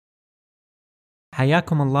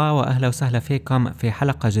حياكم الله وأهلا وسهلا فيكم في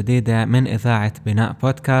حلقة جديدة من إذاعة بناء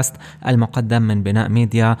بودكاست المقدم من بناء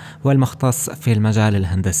ميديا والمختص في المجال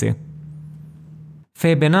الهندسي.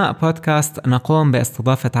 في بناء بودكاست نقوم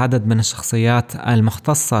باستضافة عدد من الشخصيات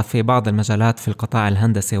المختصة في بعض المجالات في القطاع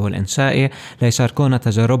الهندسي والإنشائي ليشاركونا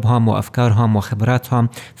تجاربهم وأفكارهم وخبراتهم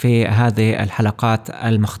في هذه الحلقات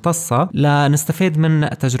المختصة لنستفيد من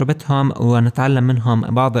تجربتهم ونتعلم منهم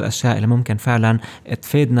بعض الأشياء اللي ممكن فعلا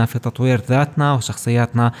تفيدنا في تطوير ذاتنا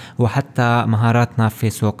وشخصياتنا وحتى مهاراتنا في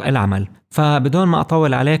سوق العمل. فبدون ما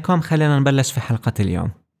أطول عليكم خلينا نبلش في حلقة اليوم.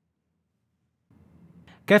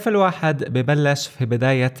 كيف الواحد ببلش في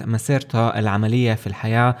بداية مسيرته العملية في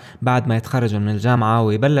الحياة بعد ما يتخرج من الجامعة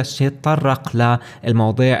ويبلش يتطرق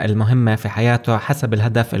للمواضيع المهمة في حياته حسب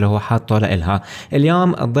الهدف اللي هو حاطه لإلها.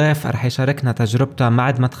 اليوم الضيف رح يشاركنا تجربته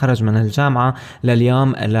بعد ما تخرج من الجامعة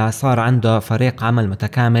لليوم اللي صار عنده فريق عمل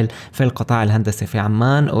متكامل في القطاع الهندسي في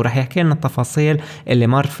عمان، ورح يحكي لنا التفاصيل اللي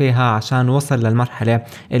مر فيها عشان وصل للمرحلة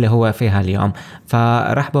اللي هو فيها اليوم.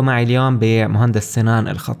 فرحبوا معي اليوم بمهندس سنان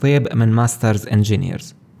الخطيب من ماسترز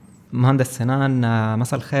انجينيرز. مهندس سنان،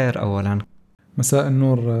 مساء الخير. أولا مساء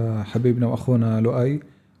النور حبيبنا وأخونا لؤي،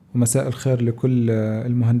 ومساء الخير لكل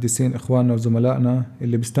المهندسين إخواننا وزملائنا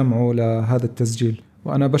اللي بيستمعوا لهذا التسجيل.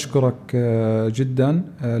 وأنا بشكرك جدا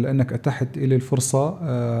لأنك أتحت إلي الفرصة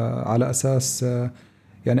على أساس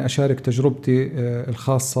يعني أشارك تجربتي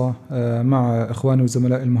الخاصة مع إخواني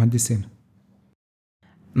وزملائي المهندسين.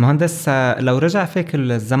 مهندس، لو رجع فيك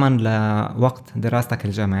الزمن لوقت دراستك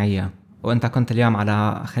الجامعية وأنت كنت اليوم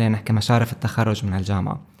على خلينا نحكي مشارف التخرج من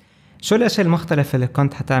الجامعة، شو الأشياء المختلفة اللي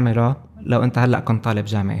كنت حتعمله لو أنت هلأ كنت طالب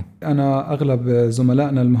جامعي؟ أنا أغلب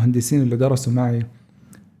زملائنا المهندسين اللي درسوا معي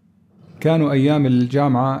كانوا أيام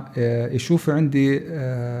الجامعة يشوفوا عندي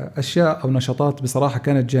أشياء أو نشاطات بصراحة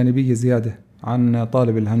كانت جانبية زيادة عن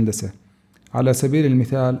طالب الهندسة. على سبيل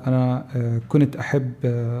المثال أنا كنت أحب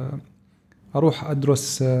أروح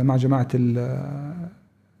أدرس مع جماعة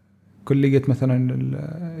كلية مثلا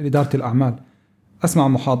إدارة الأعمال، أسمع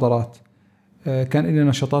محاضرات، كان لي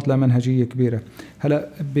نشاطات لا منهجية كبيرة. هلأ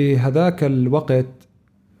بهذاك الوقت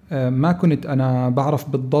ما كنت أنا بعرف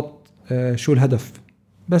بالضبط شو الهدف،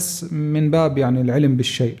 بس من باب يعني العلم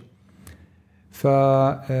بالشيء.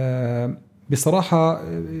 فبصراحة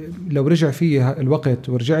لو رجع فيه الوقت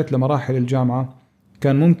ورجعت لمراحل الجامعة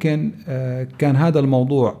كان ممكن كان هذا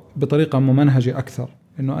الموضوع بطريقة ممنهجة أكثر،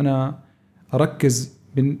 إنه أنا أركز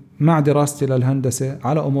مع دراستي للهندسة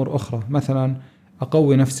على أمور أخرى، مثلا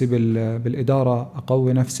أقوي نفسي بالإدارة،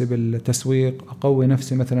 أقوي نفسي بالتسويق، أقوي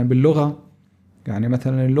نفسي مثلا باللغة. يعني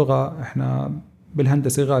مثلا اللغة إحنا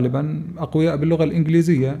بالهندسة غالبا أقوياء باللغة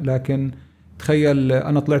الإنجليزية، لكن تخيل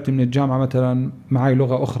أنا طلعت من الجامعة مثلا معي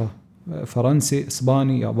لغة أخرى، فرنسي،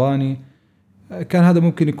 إسباني، ياباني، كان هذا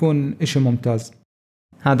ممكن يكون إشي ممتاز.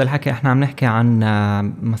 هذا الحكي إحنا عم نحكي عن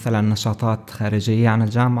مثلا نشاطات خارجية عن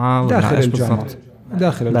الجامعة داخل الجامعة.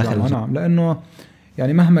 داخل الجامعة نعم، لأنه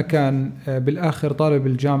يعني مهما كان بالآخر طالب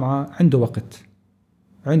الجامعة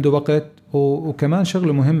عنده وقت وكمان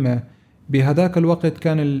شغلة مهمة بهذاك الوقت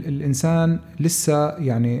كان الإنسان لسه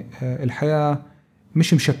يعني الحياة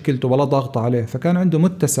مش مشكلته ولا ضغط عليه، فكان عنده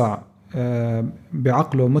متسع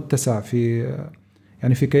بعقله، متسع في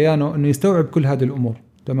يعني في كيانه إنه يستوعب كل هذه الأمور.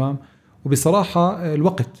 تمام. وبصراحة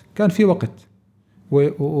الوقت كان في وقت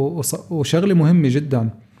وشغلة مهمة جدا.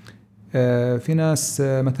 في ناس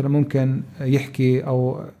مثلا ممكن يحكي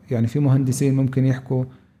أو يعني في مهندسين ممكن يحكوا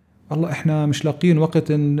والله إحنا مش لاقين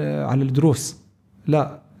وقت على الدروس.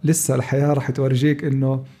 لا، لسه الحياة رح تورجيك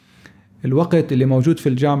إنه الوقت اللي موجود في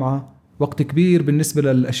الجامعة وقت كبير بالنسبة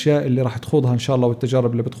للأشياء اللي رح تخوضها إن شاء الله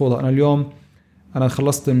والتجارب اللي بتخوضها. أنا اليوم أنا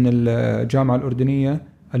خلصت من الجامعة الأردنية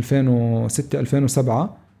 2006-2007،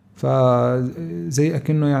 فزي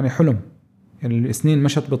أكنه يعني حلم، يعني السنين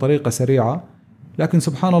مشت بطريقة سريعة، لكن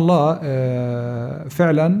سبحان الله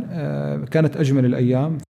فعلا كانت أجمل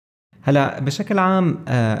الأيام. هلا بشكل عام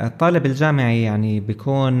الطالب الجامعي يعني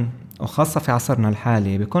بيكون، وخاصة في عصرنا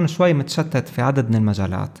الحالي، بيكون شوي متشتت في عدد من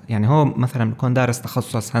المجالات. يعني هو مثلا بيكون دارس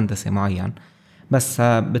تخصص هندسي معين، بس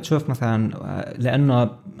بتشوف مثلا لأنه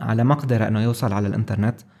على مقدرة أنه يوصل على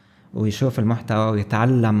الإنترنت ويشوف المحتوى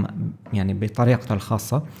ويتعلم يعني بطريقته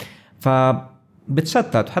الخاصة،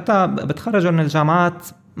 فبتشتت. حتى بتخرجوا من الجامعات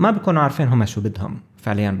ما بيكونوا عارفين هم شو بدهم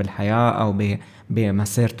فعليا بالحياة أو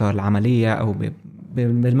بمسيرته العملية أو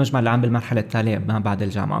بالمجمل العام بالمرحلة التالية ما بعد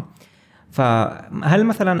الجامعة. فهل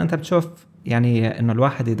مثلا أنت بتشوف يعني أنه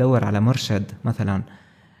الواحد يدور على مرشد مثلا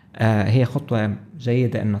هي خطوة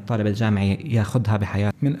جيدة أنه الطالب الجامعي ياخدها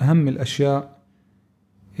بحياته؟ من أهم الأشياء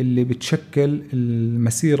اللي بتشكل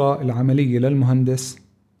المسيرة العملية للمهندس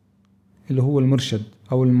اللي هو المرشد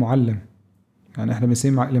أو المعلم. يعني إحنا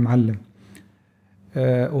بنسميه المعلم.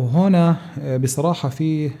 وهنا بصراحة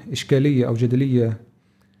في إشكالية أو جدلية،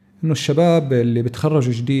 إنه الشباب اللي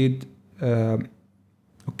بتخرجوا جديد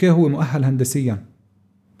أوكي هو مؤهل هندسيا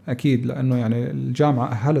أكيد، لأنه يعني الجامعة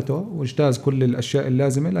أهلته واجتاز كل الأشياء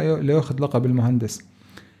اللازمة ليأخذ لقب المهندس،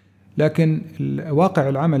 لكن الواقع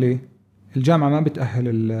العملي الجامعة ما بتأهل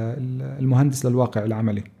المهندس للواقع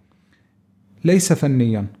العملي، ليس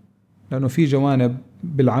فنيا، لأنه في جوانب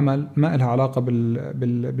بالعمل ما لها علاقة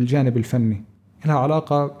بالجانب الفني، لها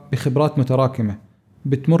علاقة بخبرات متراكمة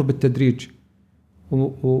بتمر بالتدريج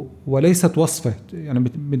وليست وصفة يعني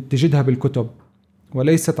بتجدها بالكتب،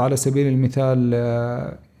 وليست على سبيل المثال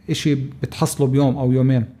إشي بتحصله بيوم أو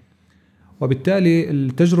يومين. وبالتالي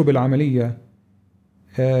التجربة العملية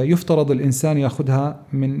يفترض الإنسان يأخذها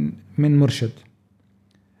من مرشد،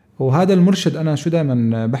 وهذا المرشد أنا شو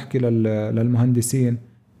دائما بحكي للمهندسين،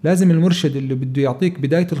 لازم المرشد اللي بده يعطيك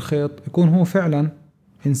بداية الخيط يكون هو فعلا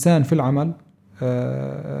إنسان في العمل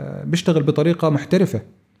بيشتغل بطريقة محترفة،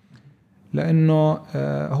 لأنه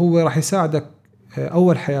هو راح يساعدك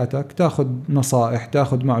أول حياتك تاخذ نصائح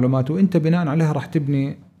تاخذ معلومات، وإنت بناء عليها راح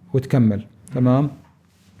تبني وتكمل. تمام.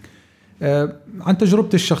 عن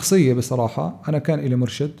تجربتي الشخصية بصراحة أنا كان إلي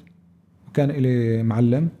مرشد وكان إلي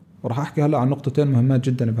معلم، وراح أحكي هلأ عن نقطتين مهمات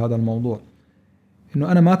جدا بهذا الموضوع.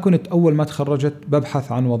 إنه أنا ما كنت أول ما تخرجت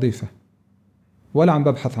ببحث عن وظيفة ولا عن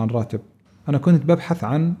ببحث عن راتب، أنا كنت ببحث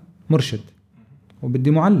عن مرشد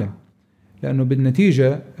وبدي معلم، لأنه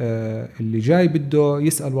بالنتيجة اللي جاي بده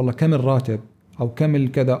يسأل والله كم الراتب أو كم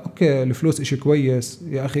الكذا، أوكي الفلوس إشي كويس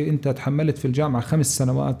يا أخي، أنت تحملت في الجامعة 5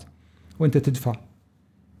 سنوات وأنت تدفع،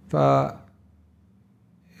 فتعاون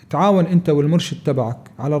أنت والمرشد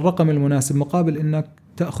تبعك على الرقم المناسب مقابل أنك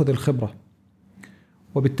تأخذ الخبرة.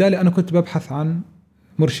 وبالتالي أنا كنت ببحث عن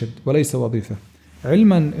مرشد وليس وظيفة،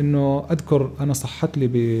 علما أنه أذكر أنا صحت لي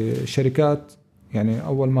بشركات، يعني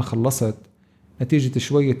أول ما خلصت نتيجة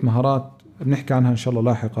شوية مهارات بنحكي عنها إن شاء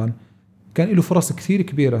الله لاحقا، كان له فرص كثير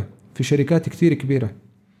كبيرة في شركات كثير كبيرة،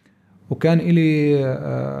 وكان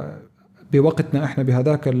إلي بوقتنا إحنا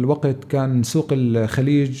بهذاك الوقت كان سوق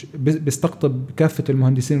الخليج بيستقطب كافة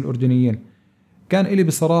المهندسين الأردنيين، كان إلي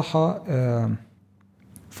بصراحة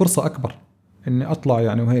فرصة أكبر إني أطلع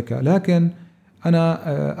يعني وهيك، لكن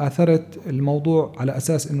أنا آثرت الموضوع على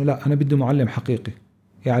أساس إنه لا، أنا بدي معلم حقيقي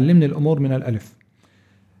يعلمني الأمور من الألف.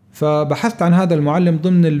 فبحثت عن هذا المعلم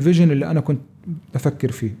ضمن الفيجن اللي أنا كنت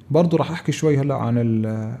بفكر فيه. برضو راح أحكي شوي هلأ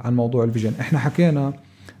عن موضوع الفيجن. إحنا حكينا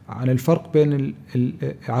عن الفرق بين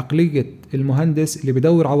عقلية المهندس اللي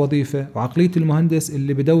بدور على وظيفة وعقلية المهندس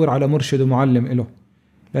اللي بدور على مرشد ومعلم له،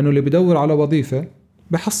 لأنه اللي بدور على وظيفة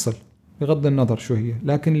بحصل بغض النظر شو هي،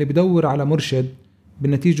 لكن اللي بدور على مرشد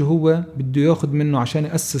بالنتيجة هو بده ياخد منه عشان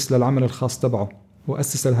يأسس للعمل الخاص تبعه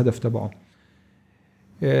وأسس الهدف تبعه.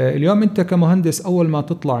 اليوم أنت كمهندس أول ما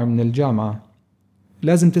تطلع من الجامعة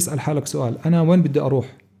لازم تسأل حالك سؤال، أنا وين بدي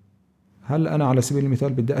أروح؟ هل أنا على سبيل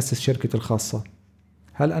المثال بدي أسس شركة الخاصة؟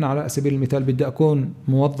 هل أنا على سبيل المثال بدي أكون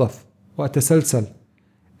موظف وأتسلسل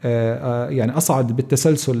يعني أصعد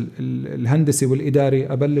بالتسلسل الهندسي والإداري،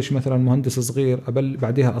 أبلش مثلا مهندس صغير،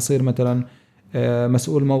 بعدها أصير مثلا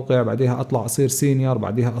مسؤول موقع، بعدها أطلع أصير سينيور،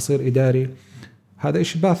 بعدها أصير إداري. هذا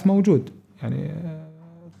إشي باث موجود، يعني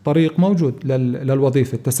طريق موجود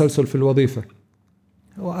للوظيفة، التسلسل في الوظيفة.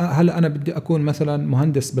 هل أنا بدي أكون مثلا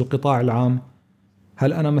مهندس بالقطاع العام؟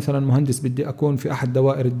 هل أنا مثلا مهندس بدي أكون في أحد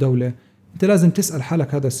دوائر الدولة؟ أنت لازم تسأل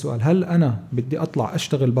حالك هذا السؤال، هل أنا بدي أطلع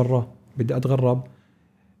أشتغل برا، بدي أتغرب؟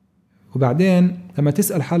 وبعدين لما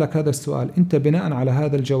تسأل حالك هذا السؤال أنت بناء على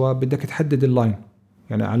هذا الجواب بدك تحدد اللاين،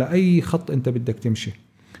 يعني على أي خط أنت بدك تمشي.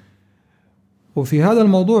 وفي هذا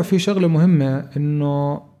الموضوع في شغلة مهمة،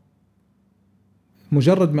 إنه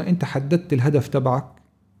مجرد ما أنت حددت الهدف تبعك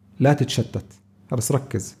لا تتشتت، بس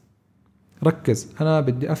ركز. أنا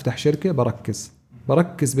بدي أفتح شركة،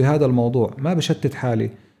 بركز بهذا الموضوع، ما بشتت حالي.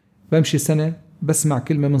 بمشي سنة بسمع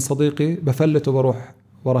كلمة من صديقي بفلت وبروح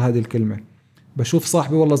ورا هذه الكلمة، بشوف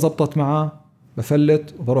صاحبي والله زبطت معاه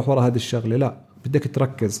بفلت وبروح ورا هذه الشغلة. لا، بدك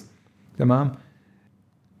تركز. تمام.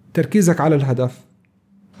 تركيزك على الهدف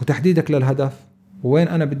وتحديدك للهدف وين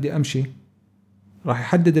أنا بدي أمشي راح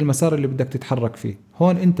يحدد المسار اللي بدك تتحرك فيه.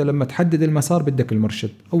 هون أنت لما تحدد المسار بدك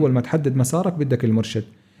المرشد، أول ما تحدد مسارك بدك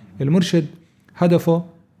المرشد هدفه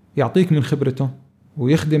يعطيك من خبرته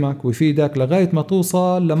ويخدمك ويفيدك لغاية ما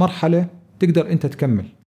توصل لمرحلة تقدر أنت تكمل.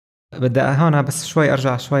 بدي هون بس شوي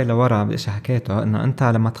أرجع شوي لورا بإشي حكيته، إنه أنت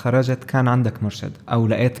لما تخرجت كان عندك مرشد أو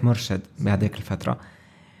لقيت مرشد بهذيك الفترة.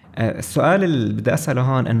 السؤال اللي بدي أسأله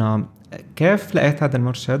هون إنه كيف لقيت هذا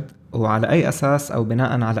المرشد، وعلى أي أساس أو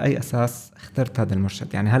بناء على أي أساس اخترت هذا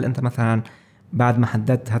المرشد؟ يعني هل أنت مثلا بعد ما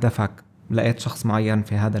حددت هدفك لقيت شخص معين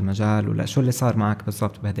في هذا المجال، ولا شو اللي صار معك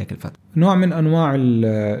بالضبط بهذيك الفترة؟ نوع من أنواع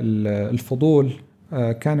الفضول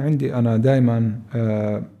كان عندي أنا دايما.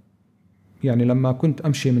 يعني لما كنت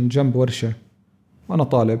أمشي من جنب ورشة وأنا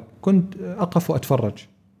طالب كنت أقف وأتفرج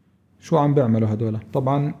شو عم بيعملوا هدول.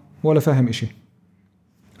 طبعا ولا فاهم إشي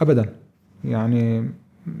أبدا، يعني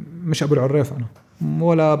مش أبو العريف أنا،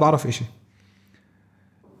 ولا بعرف إشي.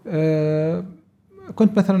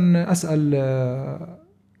 كنت مثلا أسأل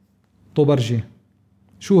طوبرجي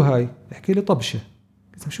شو هاي، يحكي لي طبشة.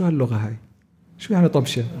 شو هاللغة هاي، شو يعني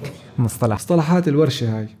طبشة؟ مصطلحات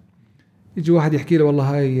الورشة هاي. يجي واحد يحكي لي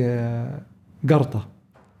والله هاي قرطة.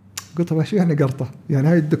 قلت له شو يعني قرطة؟ يعني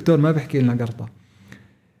هاي الدكتور ما بيحكي لنا قرطة.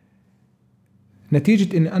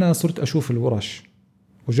 نتيجة إني أنا صرت أشوف الورش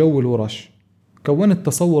وجو الورش، كونت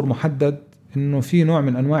تصور محدد إنه في نوع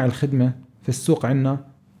من أنواع الخدمة في السوق عنا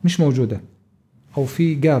مش موجودة، أو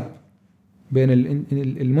في جاب بين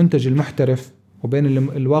المنتج المحترف وبين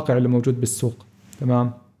الواقع اللي موجود بالسوق.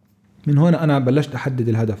 تمام. من هنا أنا بلشت أحدد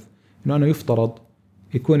الهدف، إنه أنا يفترض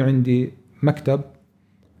يكون عندي مكتب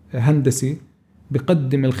هندسي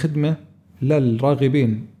بقدم الخدمة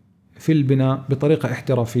للراغبين في البناء بطريقة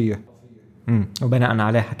احترافية. وبناء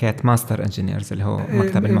عليه حكاية ماستر انجينيرز اللي هو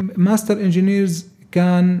مكتب ماستر انجينيرز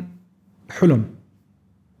كان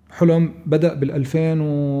حلم بدأ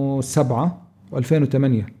بال2007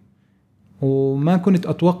 و2008، وما كنت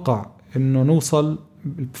أتوقع إنه نوصل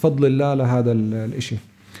بفضل الله لهذا الإشي.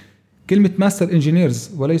 كلمة ماستر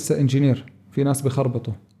انجينيرز وليس انجينير، في ناس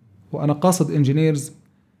بخربطوا، وأنا قاصد انجينيرز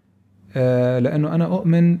لأنه أنا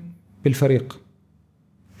أؤمن بالفريق.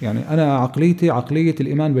 يعني أنا عقليتي عقلية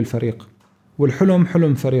الإيمان بالفريق، والحلم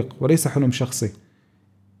حلم فريق وليس حلم شخصي.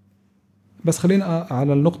 بس خلينا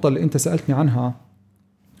على النقطة اللي أنت سألتني عنها،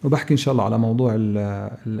 وبحكي إن شاء الله على موضوع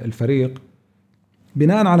الفريق.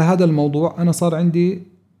 بناء على هذا الموضوع أنا صار عندي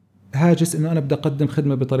هاجس إنه أنا بدي أقدم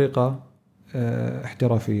خدمة بطريقة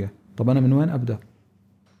احترافية. طب أنا من وين أبدأ؟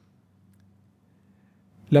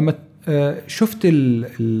 لما شفت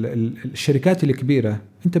الشركات الكبيرة،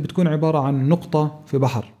 أنت بتكون عبارة عن نقطة في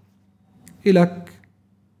بحر، إلك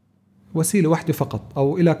وسيلة واحدة فقط،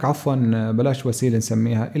 أو إلك عفوا بلاش وسيلة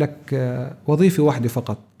نسميها، إلك وظيفة واحدة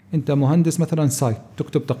فقط. أنت مهندس مثلا سايت،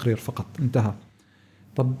 تكتب تقرير فقط، انتهى.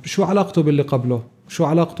 طب شو علاقته باللي قبله؟ شو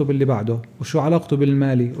علاقته باللي بعده؟ وشو علاقته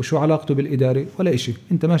بالمالي؟ وشو علاقته بالإداري؟ ولا إشي.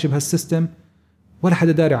 أنت ماشي بهالسيستم ولا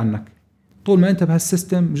حدا داري عنك. طول ما أنت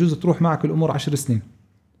بهالسيستم بجوز تروح معك الأمور 10 سنين،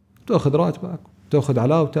 تأخذ راتبك، تأخذ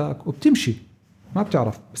علاوتك، وبتمشي ما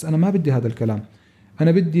بتعرف. بس أنا ما بدي هذا الكلام.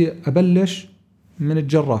 أنا بدي أبلش من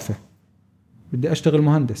الجرافة، بدي أشتغل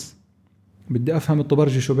مهندس، بدي أفهم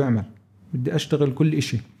الطبرجي شو بيعمل، بدي أشتغل كل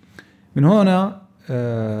إشي. من هنا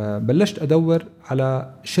بلشت أدور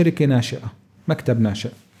على شركة ناشئة، مكتب ناشئ.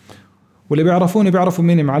 واللي بيعرفوني بيعرفوا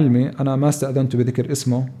مين معلمي. أنا ما استأذنت بذكر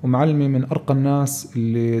اسمه، ومعلمي من أرقى الناس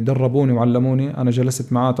اللي دربوني وعلموني. أنا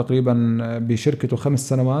جلست معاه تقريبا بشركته 5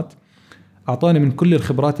 سنوات، أعطاني من كل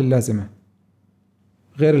الخبرات اللازمة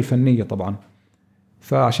غير الفنية طبعا.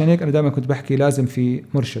 فعشان هيك أنا دائما كنت بحكي لازم في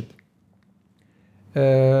مرشد.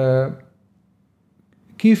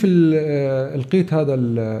 كيف لقيت هذا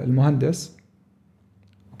المهندس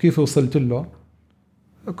وكيف وصلت له؟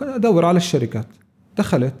 كنت أدور على الشركات.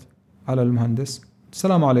 دخلت على المهندس،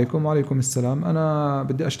 السلام عليكم. وعليكم السلام، أنا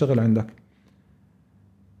بدي أشتغل عندك.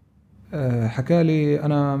 حكالي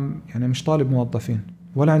أنا يعني مش طالب موظفين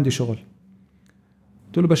ولا عندي شغل.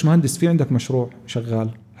 قلت له باش مهندس، في عندك مشروع شغال؟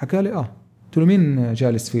 حكالي قلت له مين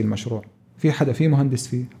جالس فيه المشروع؟ في حدا فيه مهندس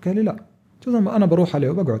فيه؟ حكالي لا. قلت له أنا بروح عليه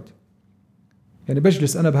وبقعد، يعني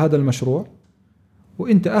بجلس أنا بهذا المشروع،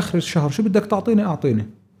 وإنت آخر الشهر شو بدك تعطيني أعطيني.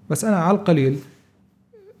 بس أنا على القليل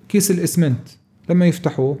كيس الإسمنت لما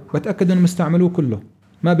يفتحوه بتأكد أنه مستعملوه كله،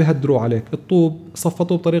 ما بيهدروا عليك. الطوب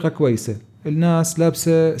صفطوه بطريقة كويسة، الناس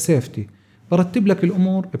لابسة سيفتي، برتب لك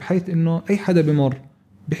الأمور بحيث أنه أي حدا بمر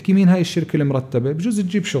بيحكي مين هاي الشركة المرتبة، بجوز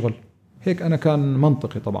تجيب شغل. هيك أنا كان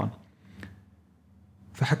منطقي طبعا.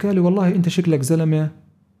 فحكالي والله أنت شكلك زلمة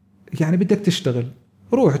يعني بدك تشتغل،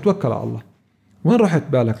 روح توكل على الله. وين رحت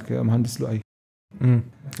بالك مهندس لؤي؟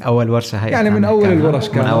 أول ورشة هاي يعني من أول الورش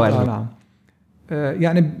كانت. نعم.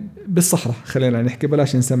 يعني بالصحراء، خلينا نحكي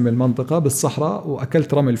بلاش نسمي المنطقة بالصحراء،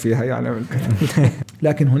 وأكلت رمل فيها يعني.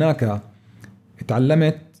 لكن هناك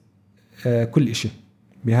تعلمت كل إشي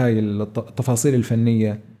بهاي التفاصيل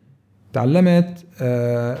الفنية. تعلمت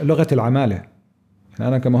لغة العمالة. يعني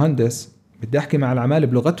أنا كمهندس بدي أحكي مع العمالة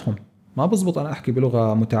بلغتهم، ما بزبط أنا أحكي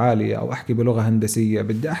بلغة متعالية أو أحكي بلغة هندسية.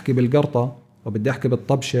 بدي أحكي بالقرطة، وبدي أحكي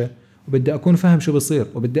بالطبشة، وبدي أكون فاهم شو بصير،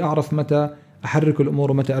 وبدي أعرف متى أحرك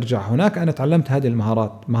الأمور ومتى أرجع. هناك أنا تعلمت هذه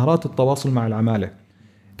المهارات، مهارات التواصل مع العمالة.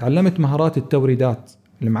 تعلمت مهارات التوريدات،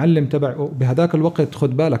 المعلم تبع بهداك الوقت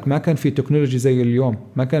خد بالك ما كان في تكنولوجي زي اليوم،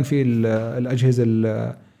 ما كان في الأجهزة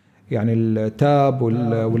يعني التاب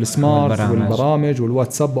والسمارت والبرامج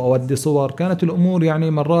والواتساب وأودي صور. كانت الأمور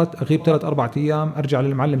يعني مرات أغيب 3-4 أيام أرجع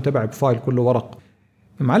للمعلم تبعي بفايل كله ورق.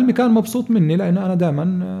 معلمي كان مبسوط مني لأنه أنا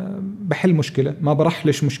دائما بحل مشكلة، ما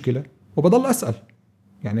برحلش مشكلة وبضل أسأل.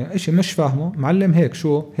 يعني إشي مش فاهمه معلم هيك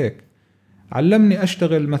شو هيك. علمني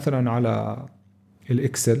أشتغل مثلا على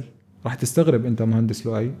الإكسل. راح تستغرب أنت مهندس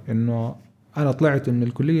لؤي إنه أنا طلعت من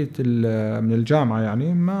الكلية من الجامعة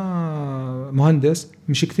يعني ما مهندس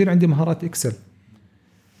مش كثير عندي مهارات إكسل.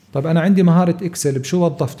 طب أنا عندي مهارة إكسل بشو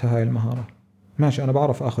وظفتها هاي المهارة؟ ماشي أنا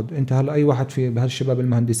بعرف أخذ. أنت هلا أي واحد في بهالشباب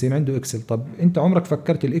المهندسين عنده إكسل. طب أنت عمرك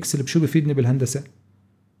فكرت الإكسل بشو بيفيدني بالهندسة؟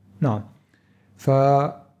 نعم.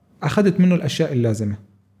 فأخذت منه الأشياء اللازمة.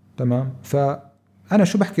 تمام. فأنا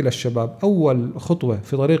شو بحكي للشباب؟ أول خطوة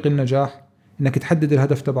في طريق النجاح إنك تحدد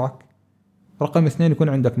الهدف تبعك. رقم 2 يكون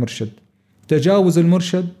عندك مرشد. تجاوز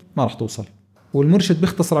المرشد ما راح توصل، والمرشد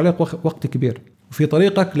بيختصر عليك وقت كبير. وفي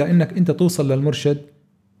طريقك لأنك أنت توصل للمرشد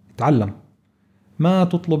تعلم، ما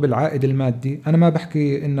تطلب العائد المادي. أنا ما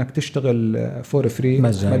بحكي إنك تشتغل فور فري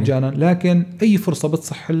مجانا، لكن أي فرصة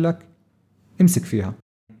بتصح لك امسك فيها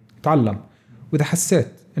تعلم. وإذا حسيت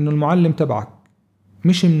إنه المعلم تبعك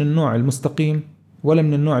مش من النوع المستقيم ولا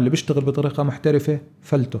من النوع اللي بيشتغل بطريقة محترفة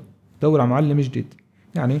فلته دور على معلم جديد.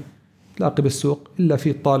 يعني تلاقي بالسوق إلا في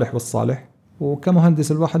الطالح والصالح،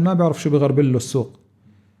 وكمهندس الواحد ما بيعرف شو بيغربله السوق.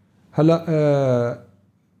 هلأ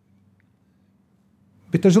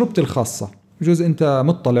بتجربتي الخاصة بجوز أنت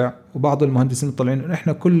مطلع وبعض المهندسين مطلعين إن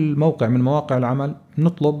إحنا كل موقع من مواقع العمل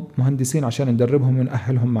نطلب مهندسين عشان ندربهم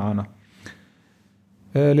ونأهلهم معنا.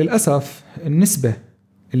 للأسف النسبة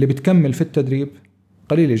اللي بتكمل في التدريب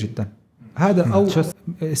قليلة جدا. هذا أو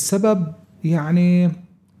السبب يعني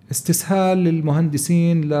استسهال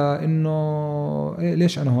للمهندسين لأنه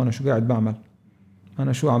ليش أنا هون شو قاعد بعمل،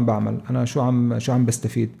 أنا شو عم بعمل، أنا شو عم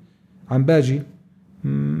بستفيد، عم باجي.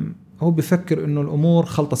 هو بفكر إنه الأمور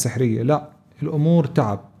خلطة سحرية. لا، الأمور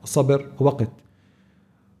تعب وصبر ووقت،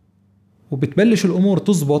 وبتبلش الأمور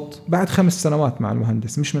تزبط بعد 5 سنوات مع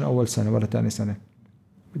المهندس، مش من أول سنة ولا تاني سنة.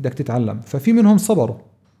 بدك تتعلم. ففي منهم صبروا،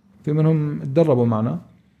 في منهم تدربوا معنا.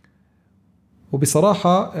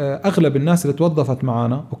 وبصراحة أغلب الناس اللي توظفت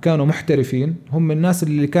معنا وكانوا محترفين هم الناس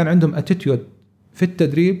اللي كان عندهم اتيتيود في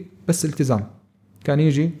التدريب بس التزام. كان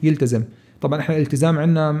يجي يلتزم. طبعا احنا الالتزام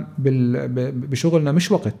عندنا بشغلنا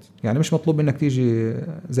مش وقت، يعني مش مطلوب انك تيجي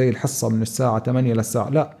زي الحصة من الساعة 8 للساعة،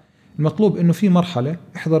 لا، المطلوب انه في مرحلة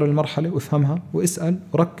احضر المرحلة وافهمها واسأل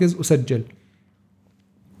وركز وسجل.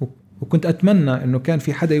 وكنت اتمنى انه كان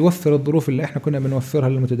في حدا يوفر الظروف اللي احنا كنا بنوفرها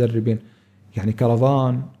للمتدربين، يعني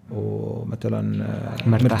كرفان ومثلا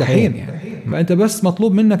مرتاحين يعني. فانت بس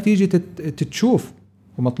مطلوب منك تيجي تشوف،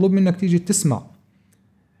 ومطلوب منك تيجي تسمع.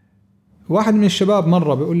 واحد من الشباب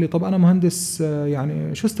مرة بيقول لي طب أنا مهندس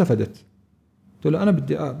يعني شو استفدت؟ قلت له أنا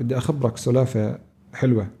بدي أخبرك سلافة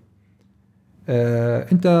حلوة.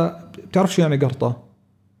 أنت بتعرف شو يعني قرطة؟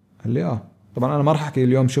 قال لي طبعا أنا ما راح أحكي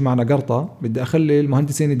اليوم شو معنى قرطة، بدي أخلي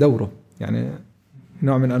المهندسين يدوروا، يعني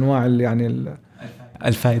نوع من أنواع يعني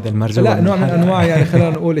الفائدة المرجوة. لا، نوع من أنواع يعني خلينا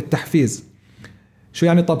نقول التحفيز. شو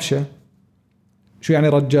يعني طبشة؟ شو يعني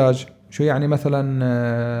رجاج؟ شو يعني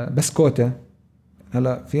مثلا بسكوتة؟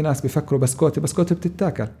 هلا في ناس بيفكروا بسكوتة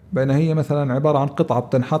بتتاكل، بينما هي مثلا عبارة عن قطعة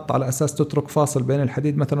بتنحط على أساس تترك فاصل بين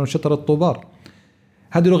الحديد مثلا وشطر الطوبار.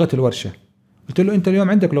 هذه لغة الورشة. قلت له أنت اليوم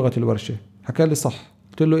عندك لغة الورشة؟ حكى لي صح.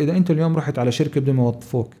 قلت له إذا أنت اليوم رحت على شركة بدهم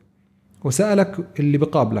يوظفوك وسألك اللي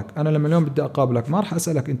بقابلك، أنا لما اليوم بدي أقابلك ما راح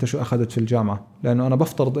أسألك أنت شو أخذت في الجامعة، لأنه أنا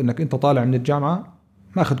بفترض أنك أنت طالع من الجامعة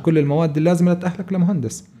ما أخذ كل المواد اللازمة لتأهلك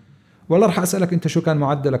لمهندس. ولا راح أسألك أنت شو كان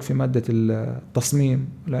معدلك في مادة التصميم،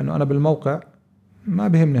 لأنه أنا بالموقع ما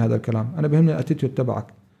بهمني هذا الكلام، أنا بهمني الاتيتيود تبعك.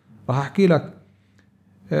 راح أحكي لك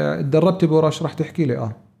اتدربت بورش، راح تحكي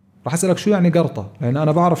لي راح أسألك شو يعني قرطة، لأن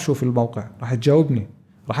أنا بعرف شو في الموقع، راح تجاوبني.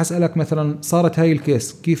 راح أسألك مثلا صارت هاي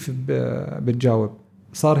الكيس كيف بتجاوب،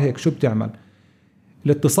 صار هيك شو بتعمل.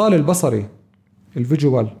 الاتصال البصري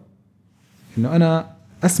الفيجوال، إنه أنا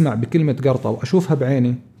أسمع بكلمة قرطة وأشوفها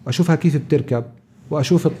بعيني وأشوفها كيف بتركب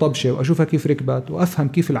وأشوف الطبشة وأشوفها كيف ركبت وأفهم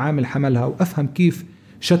كيف العامل حملها وأفهم كيف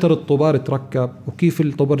شتر الطوبار تركب وكيف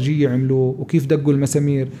الطبرجية عملوه وكيف دقوا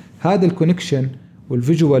المسامير. هذا الكونكشن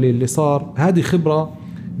والفيجوال اللي صار، هذه خبرة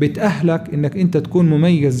بتأهلك إنك أنت تكون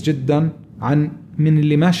مميز جدا عن من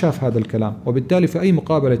اللي ما شاف هذا الكلام. وبالتالي في أي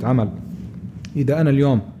مقابلة عمل إذا أنا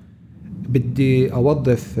اليوم بدي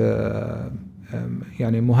أوظف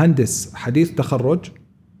يعني مهندس حديث تخرج،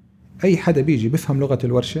 أي حدا بيجي بفهم لغة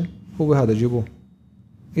الورشة هو هذا جيبوه،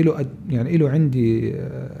 إله عندي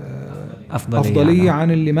أفضلية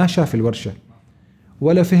عن اللي ما شاف الورشة.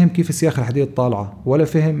 ولا فهم كيف سياخ الحديد طالعة، ولا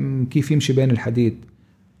فهم كيف يمشي بين الحديد.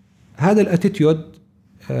 هذا الاتيتيود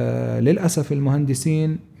للأسف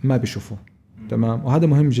المهندسين ما بيشوفوه. تمام. وهذا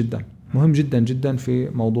مهم جدا، مهم جدا جدا في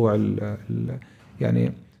موضوع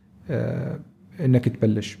يعني انك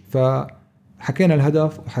تبلش. فحكينا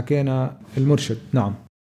الهدف وحكينا المرشد. نعم.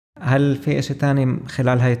 هل في إشي تاني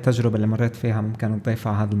خلال هاي التجربة اللي مريت فيها ممكن نضيفه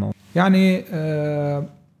على هذا الموضوع؟ يعني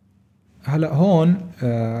هلأ هون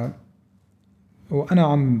وأنا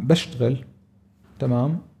عم بشتغل،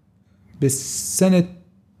 تمام، بالسنة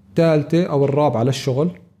الثالثة أو الرابعة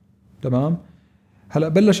للشغل، تمام. هلأ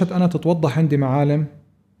بلشت أنا تتوضح عندي معالم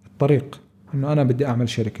الطريق إنه أنا بدي أعمل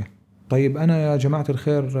شركة. طيب أنا يا جماعة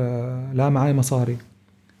الخير لا معي مصاري،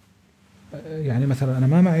 يعني مثلا أنا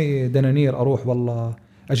ما معي دنانير أروح والله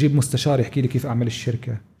أجيب مستشار يحكي لي كيف أعمل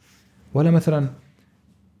الشركة، ولا مثلا.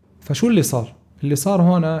 فشو اللي صار؟ اللي صار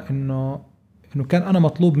هنا إنه كان أنا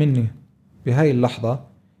مطلوب مني بهاي اللحظة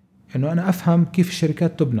إنه أنا أفهم كيف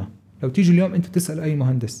الشركات تبنى. لو تيجي اليوم أنت تسأل أي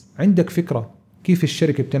مهندس عندك فكرة كيف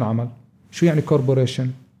الشركة بتنعمل، شو يعني كوربوريشن؟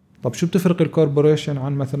 طب شو بتفرق الكوربوريشن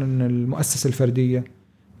عن مثلا المؤسسة الفردية؟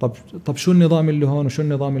 طب شو النظام اللي هون وشو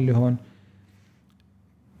النظام اللي هون؟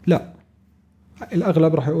 لا،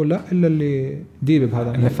 الأغلب راح يقول لا إلا اللي ديب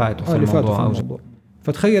بهذا اللي فاته في الموضوع.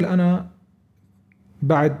 فتخيل أنا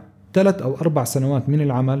بعد 3 أو 4 سنوات من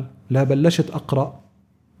العمل لا بلشت أقرأ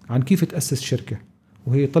عن كيف تأسس شركة،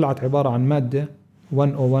 وهي طلعت عبارة عن مادة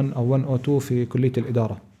 101 أو 102 في كلية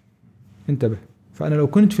الإدارة. انتبه. فأنا لو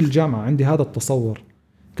كنت في الجامعة عندي هذا التصور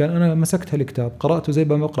كان أنا مسكت هالكتاب قرأته زي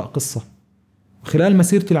ما بقرأ قصة. وخلال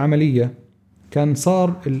مسيرتي العملية كان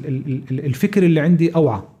صار الفكر اللي عندي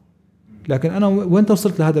أوعى. لكن أنا وانت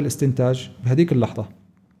وصلت لهذا الاستنتاج بهذيك اللحظة.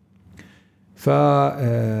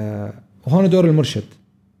 وهون دور المرشد.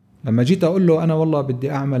 لما جيت أقول له أنا والله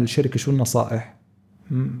بدي أعمل شركة، شو النصائح؟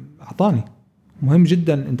 أعطاني. مهم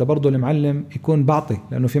جدا أنت برضو المعلم يكون بعطي،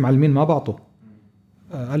 لأنه في معلمين ما بعطوا.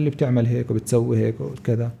 قال لي بتعمل هيك وبتسوي هيك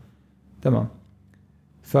وكذا. تمام.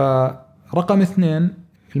 فرقم 2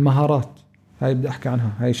 المهارات. هاي بدي أحكي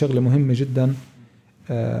عنها، هاي شغلة مهمة جدا.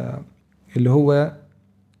 اللي هو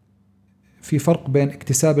في فرق بين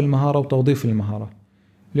اكتساب المهارة وتوظيف المهارة.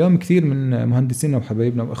 اليوم كثير من مهندسينا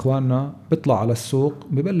وحبايبنا وإخواننا بيطلع على السوق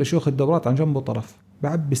ببلش ياخذ دورات عن جنبه طرف،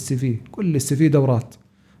 بعبي السي في، كل السي في دورات،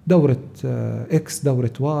 دورة اكس،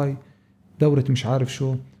 دورة واي، دورة مش عارف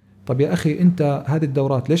شو. طب يا أخي أنت هذه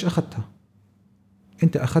الدورات ليش أخذتها؟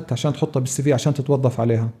 أنت أخذتها عشان تحطها بالسي في عشان تتوظف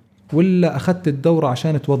عليها، ولا أخذت الدورة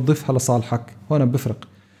عشان توظفها لصالحك؟ هنا بفرق.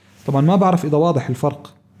 طبعا ما بعرف إذا واضح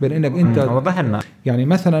الفرق بين إنك أنت وضح لنا. يعني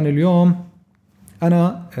مثلا اليوم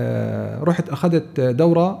أنا رحت أخذت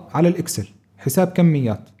دورة على الإكسل حساب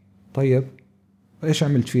كميات. طيب إيش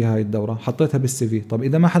عملت فيها هاي الدورة؟ حطيتها بالسي في. طب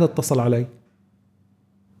إذا ما حدا اتصل علي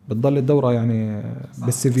بتضل الدورة يعني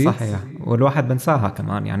بالسي في. صحيح. والواحد بنساها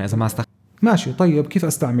كمان يعني إذا ما ماشي. طيب كيف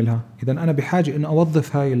أستعملها؟ إذا أنا بحاجة إن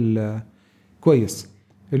أوظف هاي كويس.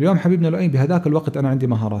 اليوم حبيبنا لؤي بهذاك الوقت أنا عندي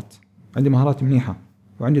مهارات منيحة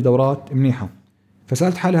وعندي دورات منيحة.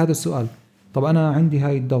 فسألت حالي هذا السؤال، طب أنا عندي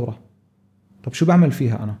هاي الدورة، طب شو بعمل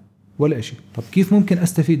فيها أنا؟ ولا إشي. طب كيف ممكن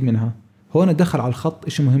أستفيد منها؟ هون دخل على الخط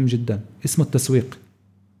إشي مهم جدا اسمه التسويق.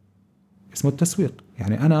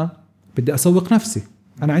 يعني أنا بدي أسوق نفسي.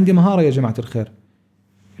 أنا عندي مهارة يا جماعة الخير.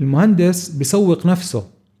 المهندس بيسوق نفسه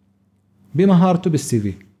بمهارته بالسي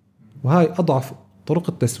في، وهاي أضعف طرق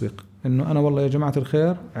التسويق. إنه أنا والله يا جماعة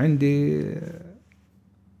الخير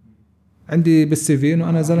عندي بالسي في إنه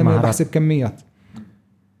أنا زلمة بحسب كميات.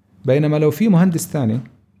 بينما لو في مهندس ثاني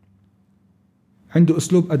عنده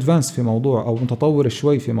أسلوب أدفانس في موضوع أو متطور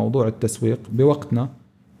شوي في موضوع التسويق، بوقتنا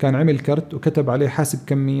كان عمل كرت وكتب عليه حاسب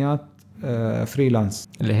كميات فريلانس،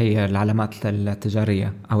 اللي هي العلامات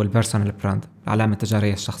التجارية أو البيرسونال براند، العلامة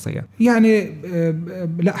التجارية الشخصية. يعني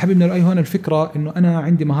لا حبيبنا لأي هون الفكرة إنه أنا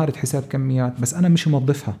عندي مهارة حساب كميات بس أنا مش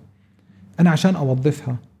موظفها. أنا عشان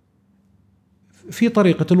أوظفها في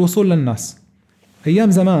طريقة الوصول للناس.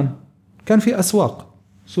 أيام زمان كان في أسواق،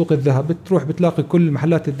 سوق الذهب بتروح بتلاقي كل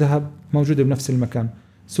محلات الذهب موجودة بنفس المكان.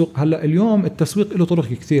 سوق هلأ اليوم التسويق له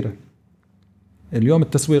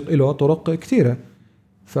طرق كثيرة.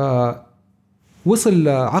 فوصل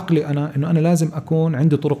عقلي أنا إنه أنا لازم أكون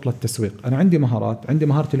عندي طرق للتسويق. أنا عندي مهارات، عندي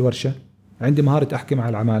مهارة الورشة، عندي مهارة أحكي مع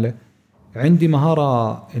العمالة، عندي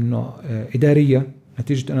مهارة إنه إدارية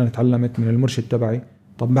نتيجة أنا تعلمت من المرشد تبعي.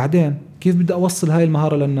 طب بعدين كيف بدي أوصل هاي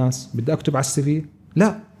المهارة للناس؟ بدي أكتب على السي في؟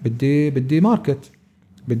 لا، بدي ماركت،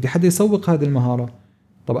 بدي حد يسوق هذه المهارة.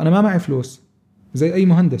 طب أنا ما معي فلوس زي أي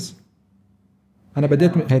مهندس. أنا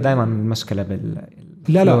بديت هي دائما المشكلة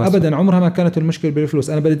لا أبدا، عمرها ما كانت المشكلة بالفلوس.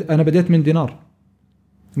 أنا بديت من دينار،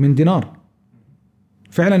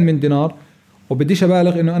 فعلا من دينار. وبديش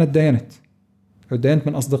أبالغ إنه أنا اتدينت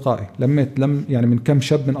من أصدقائي، يعني من كم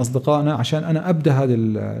شاب من أصدقائنا عشان أنا أبدأ هذه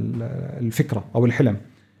الفكرة أو الحلم.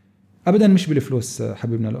 أبدا مش بالفلوس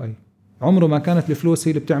حبيبنا لؤي، عمره ما كانت الفلوس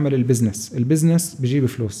هي اللي بتعمل البزنس بيجيب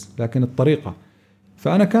فلوس، لكن الطريقة.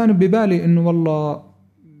 فأنا كان ببالي إنه والله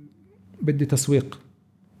بدي تسويق.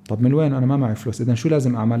 طب من وين؟ أنا ما معي فلوس، إذن شو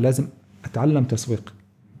لازم أعمل؟ لازم أتعلم تسويق.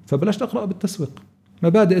 فبلشت أقرأ بالتسويق،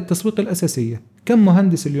 مبادئ التسويق الأساسية. كم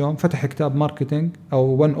مهندس اليوم فتح كتاب ماركتينج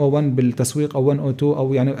أو 101 بالتسويق أو 102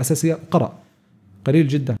 أو يعني أساسية قرأ؟ قليل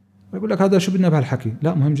جدا. يقول لك هذا شو بدنا بهالحكي؟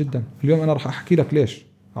 لا، مهم جدا. اليوم أنا راح أحكي لك ليش.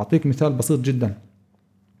 أعطيك مثال بسيط جدا.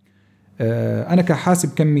 أنا كحاسب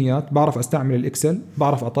كميات بعرف أستعمل الإكسل،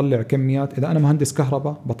 بعرف أطلع كميات. إذا أنا مهندس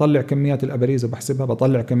كهرباء بطلع كميات الأبريز وبحسبها،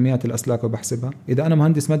 بطلع كميات الأسلاك وبحسبها. إذا أنا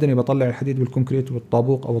مهندس مدني بطلع الحديد والكونكريت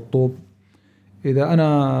والطابوق أو الطوب. إذا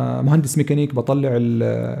أنا مهندس ميكانيك بطلع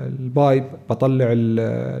البايب، بطلع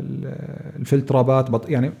الفلترابات،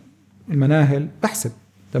 يعني المناهل بحسب.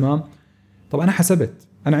 تمام. طب أنا حسبت،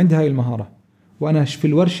 أنا عندي هاي المهارة، وأنا في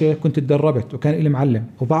الورشة كنت تدربت وكان إلي معلم،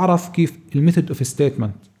 وبعرف كيف الميثود اوف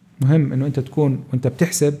ستيتمنت. مهم إنه أنت تكون وأنت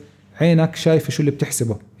بتحسب عينك شايفة شو اللي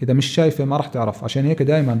بتحسبه، إذا مش شايفة ما راح تعرف. عشان هيك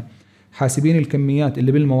دائما حاسبين الكميات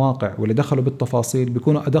اللي بالمواقع واللي دخلوا بالتفاصيل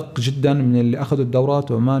بيكونوا أدق جدا من اللي أخذوا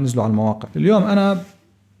الدورات وما نزلوا على المواقع. اليوم أنا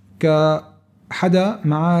كحدا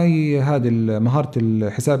معي هذه مهارة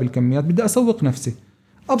الحساب الكميات، بدي أسوق نفسي.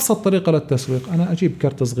 أبسط طريقة للتسويق، أنا أجيب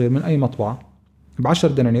كرت صغير من أي مطبعة ب10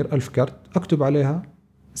 دنانير، 1000 كرت، أكتب عليها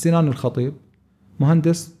سنان الخطيب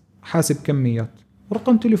مهندس حاسب كميات،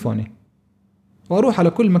 رقم تليفوني، وأروح على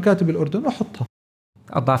كل مكاتب الأردن وأحطها.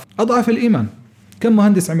 أضعف الإيمان. كم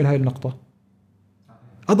مهندس عمل هاي النقطة؟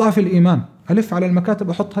 أضعف الإيمان. ألف على المكاتب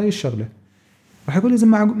أحط هاي الشغلة. راح يقول إذا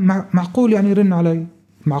معقول يعني يرن علي؟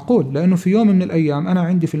 معقول، لأنه في يوم من الأيام أنا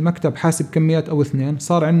عندي في المكتب حاسب كميات أو 2،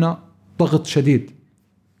 صار عنا ضغط شديد،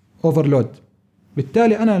 overload.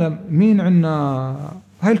 بالتالي أنا مين عنا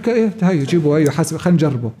هاي هاي يجيبوا هاي حاسب، خلينا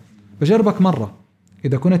نجربه. بجربك مرة،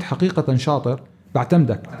 إذا كنت حقيقة شاطر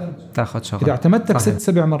بعتمدك، تاخد شغل. إذا اعتمدتك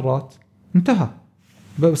 6-7 مرات انتهى،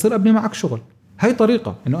 بصير أبني معك شغل. هاي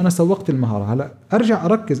طريقة إنه أنا سوقت المهارة. هلأ أرجع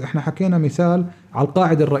أركز، إحنا حكينا مثال على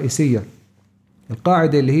القاعدة الرئيسية،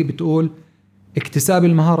 القاعدة اللي هي بتقول اكتساب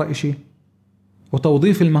المهارة إشي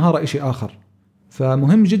وتوظيف المهارة إشي آخر.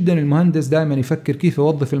 فمهم جدا المهندس دائما يفكر كيف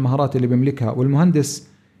يوظف المهارات اللي بيملكها. والمهندس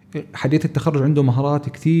حديث التخرج عنده مهارات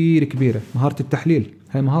كثير كبيرة. مهارة التحليل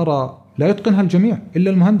هاي مهارة لا يتقنها الجميع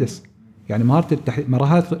إلا المهندس. يعني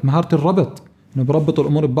مهارة الربط، إنه بربط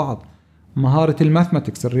الأمور ببعض. مهارة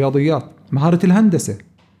الماثماتكس الرياضيات، مهارة الهندسة،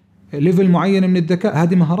 ليفل معين من الذكاء،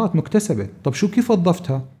 هذه مهارات مكتسبة. طب شو كيف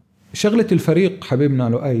وظفتها؟ شغلة الفريق حبيبنا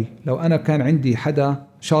لؤي. لو أنا كان عندي حدا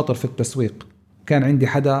شاطر في التسويق، كان عندي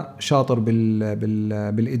حدا شاطر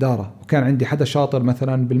بالإدارة، وكان عندي حدا شاطر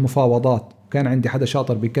مثلا بالمفاوضات، وكان عندي حدا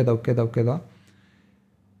شاطر بكذا وكذا وكذا،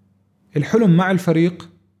 الحلم مع الفريق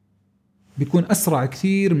بيكون أسرع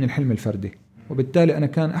كثير من الحلم الفردي. وبالتالي أنا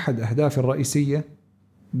كان أحد أهدافي الرئيسية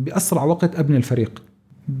بأسرع وقت أبني الفريق.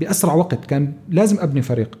 بأسرع وقت كان لازم أبني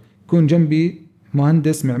فريق، يكون جنبي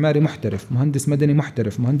مهندس معماري محترف، مهندس مدني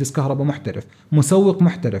محترف، مهندس كهرباء محترف، مسوق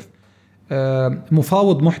محترف،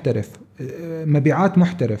 مفاوض محترف، مبيعات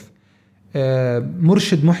محترف،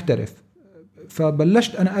 مرشد محترف.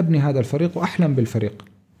 فبلشت أنا أبني هذا الفريق وأحلم بالفريق.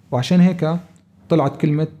 وعشان هيك طلعت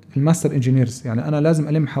كلمة الماستر انجينيرز، يعني أنا لازم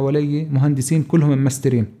ألم حوالي مهندسين كلهم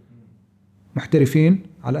ماسترين محترفين،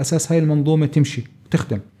 على أساس هاي المنظومة تمشي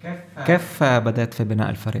تخدم. كيف بدأت في بناء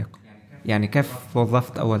الفريق؟ يعني كيف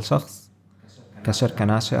وظفت أول شخص كشركة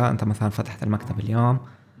ناشئة؟ أنت مثلا فتحت المكتب اليوم،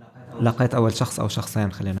 لقيت أول شخص أو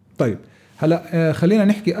شخصين، خلينا. طيب هلأ خلينا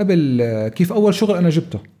نحكي قبل كيف أول شغل أنا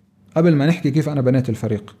جبته، قبل ما نحكي كيف أنا بنيت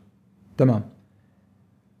الفريق. تمام.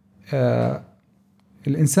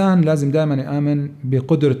 الإنسان لازم دائما يآمن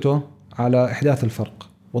بقدرته على إحداث الفرق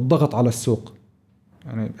والضغط على السوق.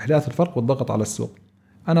 يعني إحداث الفرق والضغط على السوق.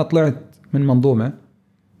 أنا طلعت من منظومة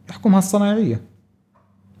يحكمها الصناعية،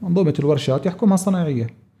 منظومة الورشات يحكمها الصناعية.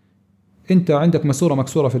 أنت عندك ماسورة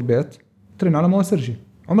مكسورة في البيت، ترن على مواسرجي،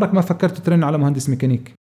 عمرك ما فكرت ترن على مهندس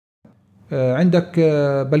ميكانيك. عندك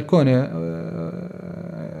بلكونة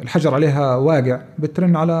الحجر عليها واقع،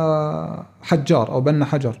 بترن على حجار أو بنا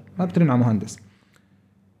حجر، ما بترن على مهندس.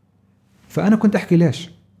 فأنا كنت أحكي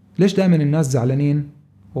ليش دائما الناس زعلانين؟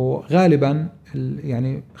 وغالبا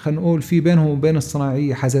يعني خلينا نقول في بينهم وبين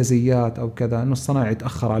الصناعية حزازيات أو كذا، إنه الصناعي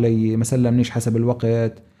يتأخر علي، ما سلمنيش حسب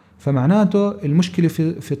الوقت. فمعناته المشكلة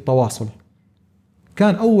في التواصل.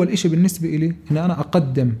 كان أول إشي بالنسبة إلي إن أنا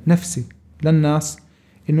أقدم نفسي للناس،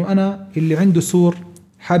 إنه أنا اللي عنده سور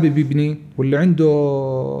حابب يبني، واللي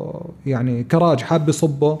عنده يعني كراج حابب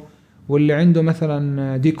يصبه، واللي عنده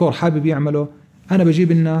مثلا ديكور حابب يعمله، أنا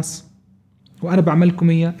بجيب الناس وأنا بعملكم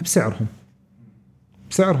إياه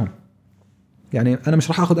بسعرهم. يعني أنا مش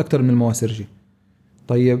راح أخذ أكتر من المواسرجي.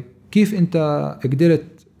 طيب كيف أنت قدرت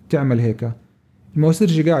تعمل هيك؟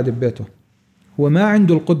 المواسرجي قاعد ببيته، هو ما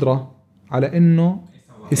عنده القدرة على إنه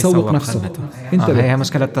يسوق نفسه. انتبه، هي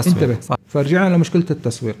مشكلة التسويق. فرجعنا لمشكلة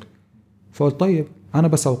التسويق. فقلت طيب أنا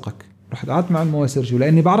بسوقك. رحت قعدت مع المواسرجي،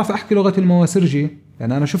 ولأني بعرف أحكي لغة المواسرجي،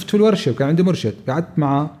 يعني أنا شفت في الورشة وكان عندي مرشد، قعدت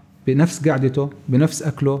معه بنفس قعدته، بنفس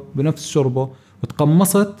أكله، بنفس شربه،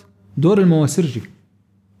 وتقمصت دور المواسرجي.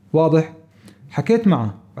 واضح؟ حكيت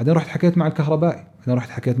معه، بعدين رحت حكيت مع الكهربائي، بعدين رحت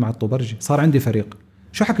حكيت مع الطوبرجي. صار عندي فريق.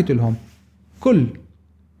 شو حكيت لهم؟ كل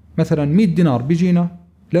مثلا 100 دينار بيجينا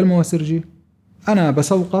للمواسرجي، أنا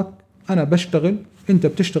بسوقك، أنا بشتغل، أنت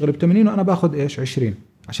بتشتغل ب80 وأنا باخذ إيش 20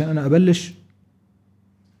 عشان أنا أبلش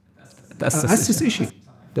أسس إشي.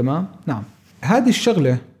 تمام. نعم. هذه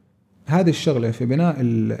الشغلة في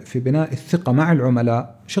بناء الثقة مع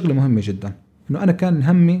العملاء شغلة مهمة جدا. إنه أنا كان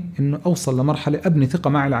همي إنه أوصل لمرحلة أبني ثقة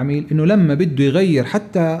مع العميل، إنه لما بده يغير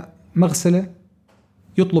حتى مغسلة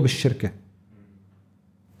يطلب الشركة.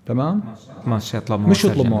 تمام. مش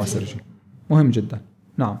يطلب مواسرجي. مهم جدا.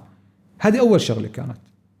 نعم. هذه أول شغلة كانت.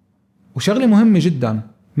 وشغلة مهمة جدا،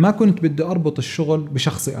 ما كنت بدي أربط الشغل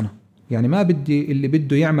بشخصي أنا. يعني ما بدي اللي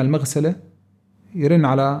بده يعمل مغسلة يرن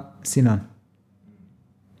على سنان،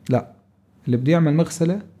 لا، اللي بده يعمل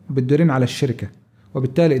مغسلة بده يرن على الشركة.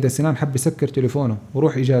 وبالتالي إذا سنان حب يسكر تليفونه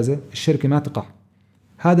وروح إجازة، الشركة ما تقع.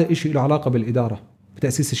 هذا إشي له علاقة بالإدارة،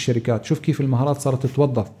 بتأسيس الشركات. شوف كيف المهارات صارت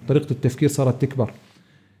تتوظف، طريقة التفكير صارت تكبر.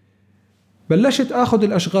 بلشت أخذ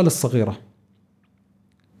الأشغال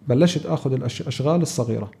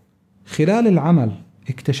الصغيرة. خلال العمل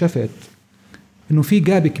اكتشفت إنه في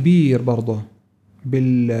جاب كبير برضه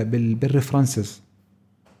بالريفرنسز،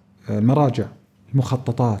 المراجع،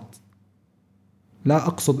 المخططات. لا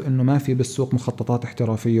أقصد إنه ما في بالسوق مخططات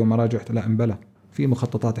احترافية ومراجع، لا، انبلى في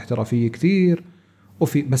مخططات احترافية كثير،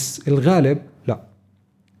 وفي بس الغالب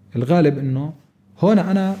إنه هون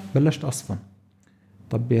أنا بلشت أصفن.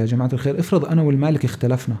 طب يا جماعة الخير، افرض أنا والمالك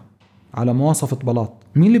اختلفنا على مواصفة بلاط،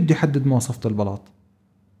 مين اللي بدي يحدد مواصفة البلاط؟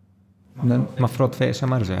 مفروض في إيش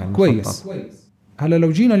مرجع يعني. كويس. هلا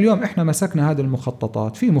لو جينا اليوم إحنا مسكنا هذه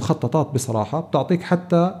المخططات، في مخططات بصراحة بتعطيك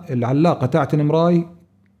حتى العلاقة تاعت المراي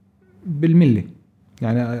بالملي،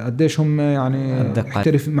 يعني قديش هم يعني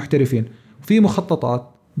محترفين. في مخططات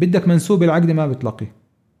بدك منسوب العقد ما بتلاقي،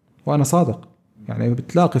 وأنا صادق، يعني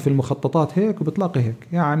بتلاقي في المخططات هيك وبتلاقي هيك،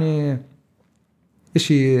 يعني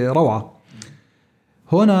إشي روعة.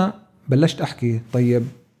 هنا بلشت أحكي طيب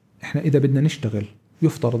إحنا إذا بدنا نشتغل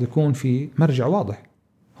يفترض يكون في مرجع واضح.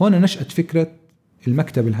 هنا نشأت فكرة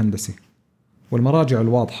المكتب الهندسي والمراجع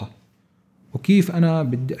الواضحة، وكيف أنا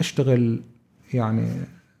بدي أشتغل يعني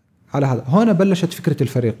على هذا. هنا بلشت فكرة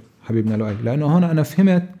الفريق حبيبنا لؤي، لأنه هنا أنا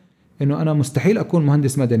فهمت إنه أنا مستحيل أكون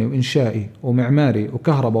مهندس مدني وإنشائي ومعماري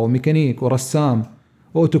وكهرباء وميكانيك ورسام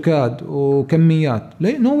وأوتوكاد وكميات.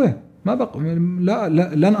 لا، نوع ما بق...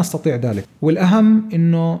 لا لن أستطيع ذلك. والأهم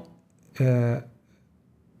إنه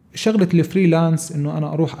شغلة الفريلانس، إنه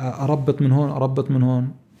أنا أروح أربط من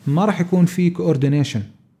هون، ما راح يكون في كوردينيشن،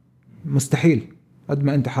 مستحيل. قد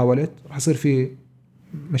ما أنت حاولت راح يصير في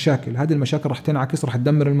مشاكل، هذه المشاكل راح تنعكس، راح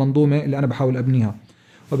تدمر المنظومة اللي أنا بحاول أبنيها.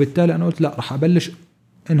 وبالتالي أنا قلت لا، راح أبلش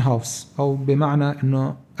إن هاوس، أو بمعنى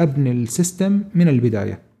إنه أبني السيستم من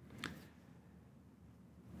البداية.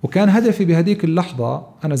 وكان هدفي بهديك اللحظة،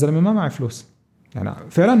 أنا زلمة ما معي فلوس، يعني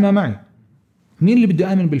فعلا ما معي. مين اللي بدي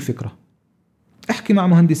آمن بالفكرة؟ أحكي مع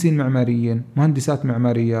مهندسين معماريين، مهندسات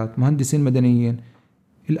معماريات، مهندسين مدنيين.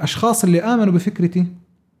 الأشخاص اللي آمنوا بفكرتي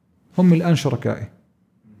هم الآن شركائي،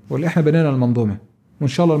 واللي إحنا بنينا المنظومة، وإن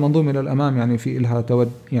شاء الله المنظومة للأمام يعني في إلها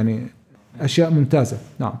يعني أشياء ممتازة.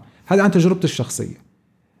 نعم، هذا عن تجربتي الشخصية.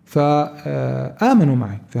 فآمنوا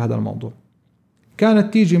معي في هذا الموضوع.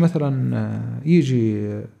 كانت تيجي مثلا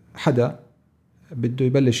يجي حدا بده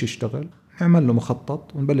يبلش يشتغل، نعمل له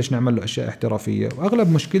مخطط ونبلش نعمل له أشياء احترافية.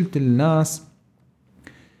 وأغلب مشكلة الناس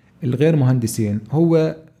الغير مهندسين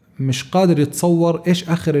هو مش قادر يتصور إيش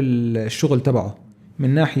آخر الشغل تبعه، من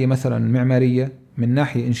ناحية مثلا معمارية، من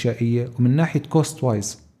ناحية إنشائية، ومن ناحية كوست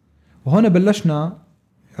وايز. وهنا بلشنا،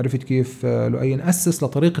 عرفت كيف لؤي، نأسس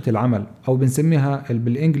لطريقة العمل، أو بنسميها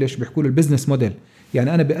بالإنجليش بيحكوا له البزنس موديل.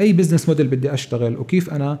 يعني أنا بأي بزنس موديل بدي أشتغل،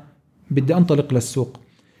 وكيف أنا بدي أنطلق للسوق.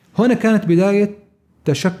 هنا كانت بداية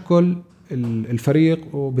تشكل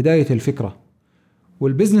الفريق وبداية الفكرة.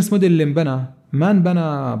 والبزنس موديل اللي انبنى ما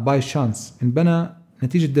انبنى باي شانس، انبنى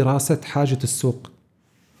نتيجة دراسة حاجة السوق.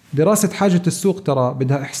 دراسة حاجة السوق ترى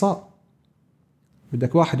بدها إحصاء،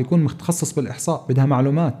 بدك واحد يكون متخصص بالإحصاء، بدها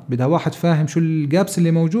معلومات، بدها واحد فاهم شو الجابس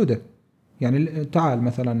اللي موجودة. يعني تعال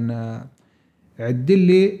مثلا عد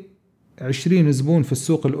لي 20 زبون في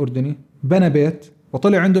السوق الأردني بنى بيت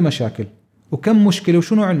وطلع عنده مشاكل، وكم مشكلة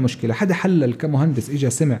وشو نوع المشكلة، حدا حلل كمهندس إجا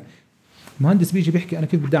سمع. مهندس بيجي بيحكي أنا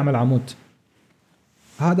كيف بدي أعمل عمود،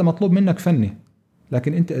 هذا مطلوب منك فني.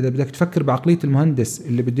 لكن أنت إذا بدك تفكر بعقلية المهندس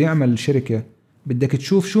اللي بده يعمل شركة، بدك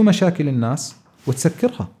تشوف شو مشاكل الناس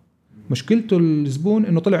وتسكرها. مشكلته الزبون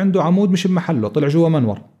إنه طلع عنده عمود مش بمحله، طلع جوا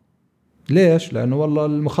منور. ليش؟ لأنه والله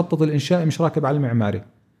المخطط الإنشائي مش راكب على المعماري.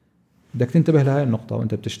 بدك تنتبه لهاي النقطة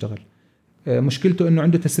وأنت بتشتغل. مشكلته إنه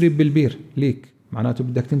عنده تسريب بالبير ليك، معناته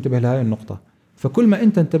بدك تنتبه لهاي النقطة. فكل ما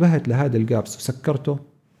أنت انتبهت لهذا الجابس وسكرته،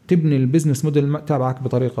 تبني البزنس موديل تابعك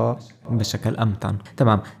بطريقة بشكل أمتن.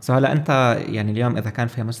 تمام. هلا أنت يعني اليوم إذا كان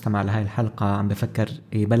في مستمع لهاي الحلقة عم بفكر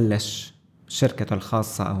يبلش شركته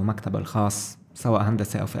الخاصة أو مكتبه الخاص سواء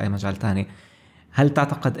هندسة أو في أي مجال تاني، هل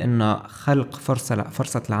تعتقد إنه خلق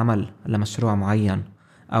فرصة العمل لمشروع معين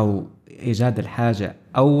أو إيجاد الحاجة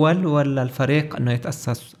أول، ولا الفريق إنه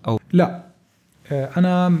يتأسس أو لا؟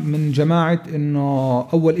 أنا من جماعة إنه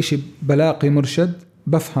أول إشي بلاقي مرشد،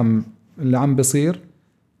 بفهم اللي عم بصير،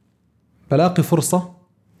 بلاقي فرصة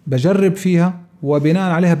بجرب فيها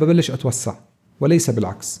وبناء عليها ببلش أتوسع، وليس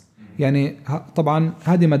بالعكس. يعني طبعا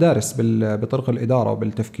هذه مدارس بطرق الإدارة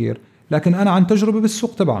وبالتفكير، لكن أنا عن تجربة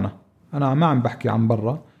بالسوق تبعنا. أنا ما عم بحكي عن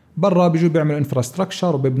برا بيجوا بيعملوا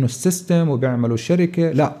انفراستراكشر وبيبنوا السيستم وبيعملوا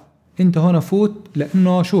شركة. لا، أنت هنا فوت،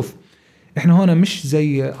 لأنه شوف إحنا هنا مش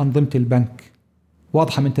زي أنظمة البنك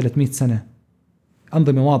واضحة من 300 سنة،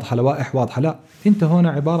 أنظمة واضحة، لوائح واضحة. لا، أنت هنا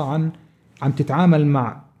عبارة عم تتعامل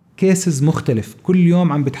مع كيسز مختلف كل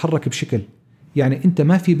يوم، عم بتحرك بشكل. يعني أنت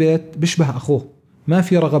ما في بيت بيشبه أخوه، ما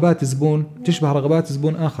في رغبات زبون تشبه رغبات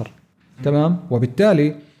زبون آخر. تمام.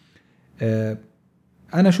 وبالتالي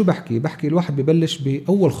أنا شو بحكي الواحد ببلش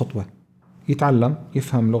بأول خطوة، يتعلم،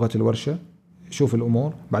 يفهم لغة الورشة، يشوف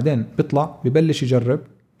الأمور، بعدين بيطلع ببلش يجرب.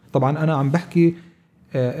 طبعا أنا عم بحكي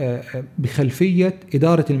بخلفية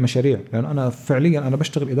إدارة المشاريع، لأن أنا فعليا أنا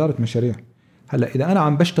بشتغل إدارة مشاريع. هلأ إذا أنا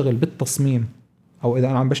عم بشتغل بالتصميم أو إذا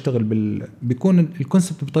أنا عم بشتغل بيكون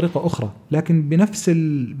الكونسبت بطريقة أخرى، لكن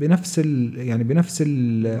بنفس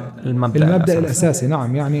المبدأ الأساسي.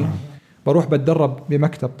 نعم. يعني بروح بتدرب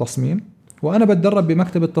بمكتب تصميم، وأنا بتدرب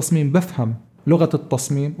بمكتب التصميم بفهم لغة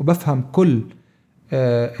التصميم وبفهم كل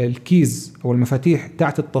الكيز أو المفاتيح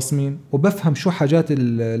تاعت التصميم، وبفهم شو حاجات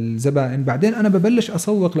الزبائن. بعدين أنا ببلش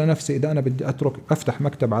أسوق لنفسي. إذا أنا بدي أفتح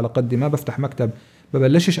مكتب على قدي، ما بفتح مكتب،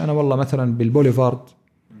 ببلشش أنا والله مثلا بالبوليفارد،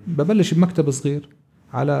 ببلش بمكتب صغير،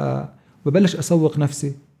 ببلش أسوق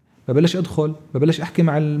نفسي، ببلش أدخل، ببلش أحكي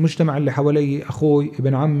مع المجتمع اللي حوالي، أخوي،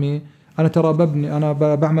 ابن عمي، أنا ترى ببني، أنا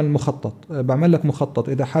بعمل مخطط، بعمل لك مخطط،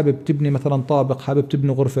 إذا حابب تبني مثلا طابق، حابب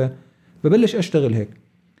تبني غرفة، ببلش أشتغل هيك،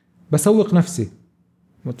 بسوق نفسي.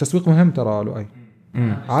 التسويق مهم ترى لؤي.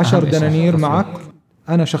 10 دنانير معك،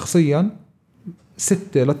 أنا شخصيا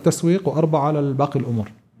 6 للتسويق و4 على الباقي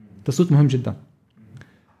الأمور. التسويق مهم جدا.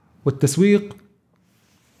 والتسويق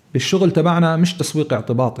بالشغل تبعنا مش تسويق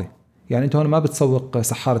اعتباطي. يعني أنت هون ما بتسوق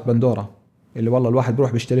سحارة بندورة اللي والله الواحد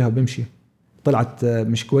بروح بيشتريها وبيمشي، طلعت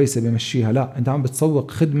مش كويسة بيمشيها. لا، أنت عم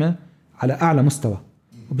بتسوق خدمة على أعلى مستوى،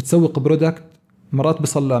 وبتسوق برودكت مرات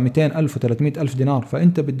بيصل 200,000 و300,000 دينار.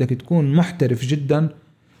 فأنت بدك تكون محترف جدا.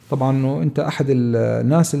 طبعا أنت أحد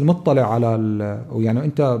الناس المطلع على يعني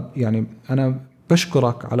أنت، يعني أنا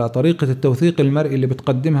بشكرك على طريقة التوثيق المرئي اللي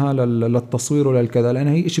بتقدمها للتصوير وللكذا، لأن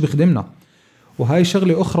هي إشي بيخدمنا. وهاي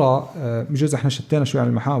شغلة أخرى، بجوز إحنا شتينا شوي عن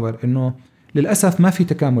المحاور، إنه للأسف ما في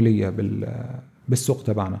تكاملية بالسوق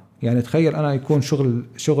تبعنا. يعني تخيل أنا يكون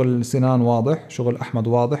شغل سنان واضح، شغل أحمد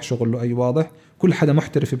واضح، شغل لؤي واضح، كل حدا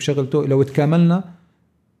محترف بشغلته. لو تكاملنا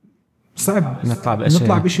صعب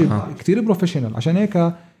نطلع بشيء كتير بروفيشنال. عشان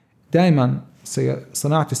هيك دائما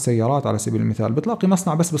صناعة السيارات على سبيل المثال بتلاقي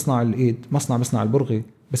مصنع بس بصنع الإيد، مصنع بصنع البرغي،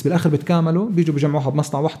 بس بالآخر بتكاملوا، بيجوا بجمعوها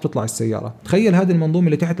بمصنع واحد تطلع السيارة. تخيل هذه المنظومة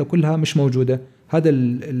اللي تحتها كلها مش موجودة، هذا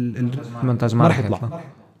المنتج ما رح يطلع.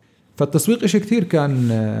 فالتسويق إشي كتير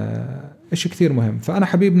كان إشي كتير مهم. فأنا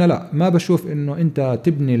حبيبنا لا، ما بشوف إنه أنت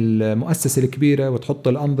تبني المؤسسة الكبيرة وتحط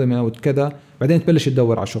الأنظمة وكذا بعدين تبلش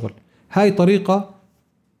تدور على شغل. هاي طريقة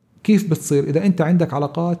كيف بتصير إذا أنت عندك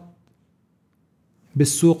علاقات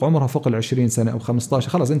بالسوق عمرها فوق 20 سنة أو 15،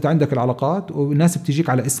 خلاص أنت عندك العلاقات والناس بتجيك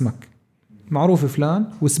على اسمك، معروف فلان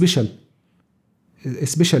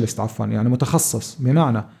سبيشاليست عفوا، يعني متخصص.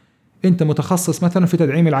 بمعنى أنت متخصص مثلا في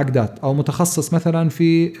تدعيم العقدات، أو متخصص مثلا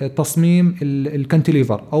في تصميم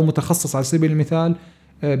الكانتليفر، أو متخصص على سبيل المثال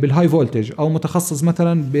بالهاي فولتج، أو متخصص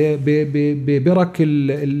مثلا ببرك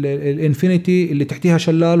الانفينيتي اللي تحتيها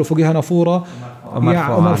شلال وفوقها نافورة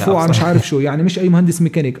مرفوعة مش عارف شو. يعني مش أي مهندس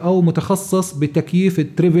ميكانيك، أو متخصص بتكييف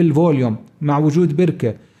التريفل فوليوم مع وجود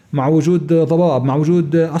بركة، مع وجود ضباب، مع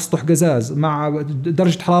وجود أسطح قزاز، مع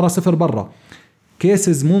درجة حرارة 0 برا.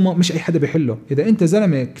 كيسز مش أي حدا بيحله. إذا أنت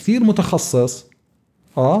زلمة كثير متخصص،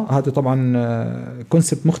 هذا طبعا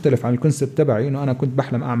كونسبت مختلف عن الكونسبت تبعي، إنه أنا كنت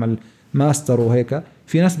بحلم أعمل ماستر وهيك.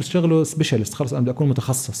 في ناس بتشتغلوا سبيشالست، خلص أنا بدي أكون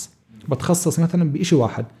متخصص، بتخصص مثلا بإشي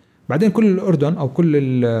واحد. بعدين كل الأردن أو كل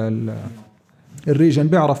الريجن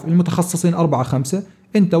بيعرف المتخصصين 4-5،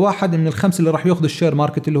 أنت واحد من ال5 اللي راح يأخذ الشير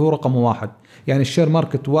ماركت اللي هو رقم 1. يعني الشير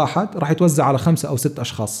ماركت 1 راح يتوزع على 5 أو 6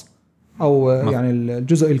 أشخاص، أو يعني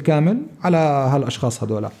الجزء الكامل على هالأشخاص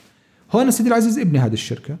هذولا. هون سيدي العزيز ابني هذه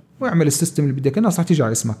الشركة واعمل السيستم اللي بدك، الناس راح تيجي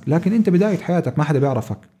على اسمك. لكن أنت بداية حياتك ما حدا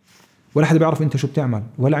بيعرفك، ولا حدا بيعرف أنت شو بتعمل،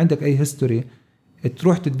 ولا عندك أي هيستوري.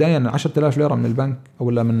 تروح تتدين 10,000 ليرة من البنك أو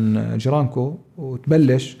ولا من جيرانكو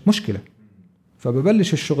وتبلش مشكلة.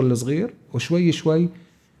 فببلش الشغل الصغير، وشوي شوي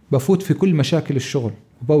بفوت في كل مشاكل الشغل،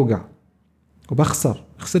 وبوقع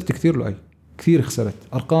خسرت كثير لأي كثير، خسرت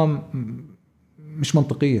أرقام مش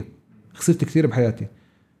منطقية، خسرت كثير بحياتي،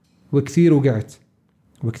 وكثير وقعت،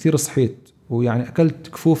 وكثير صحيت، ويعني أكلت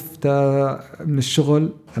كفوف من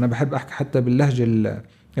الشغل. أنا بحب أحكي حتى باللهجة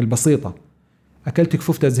البسيطة، أكلت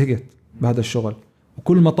كفوف زهقت بهذا الشغل،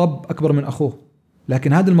 وكل مطب أكبر من أخوه.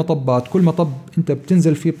 لكن هذه المطبات كل مطب أنت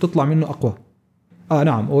بتنزل فيه بتطلع منه أقوى.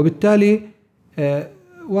 نعم. وبالتالي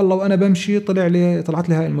والله وأنا بمشي طلعت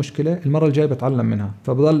لي هاي المشكلة، المرة الجاية بتعلم منها.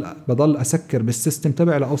 فبضل أسكر بالسيستم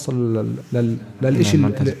تبعي لأوصل للإشي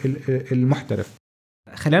المحترف.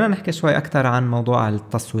 خلينا نحكي شوي أكتر عن موضوع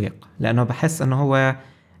التسويق، لأنه بحس أنه هو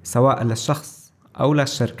سواء للشخص أو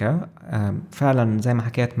للشركة فعلا زي ما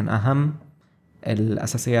حكيت من أهم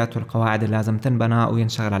الأساسيات والقواعد اللي لازم تنبنى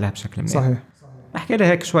وينشغل عليها بشكل منيح. صحيح. احكي لي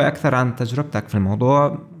هيك شوي أكثر عن تجربتك في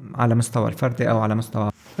الموضوع على مستوى الفردي أو على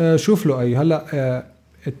مستوى شوف له أي هلأ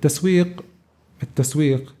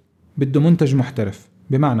التسويق بده منتج محترف.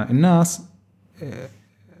 بمعنى الناس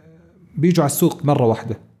بيجوا على السوق مرة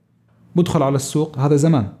واحدة، بدخل على السوق. هذا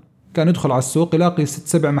زمان كان يدخل على السوق يلاقي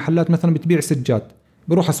 6-7 محلات مثلا بتبيع سجاد،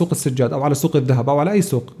 بروح على سوق السجاد أو على سوق الذهب أو على أي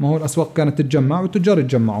سوق. ما هو الأسواق كانت تتجمع والتجار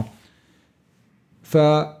يتجمعوا،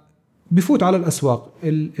 فبيفوت على الأسواق.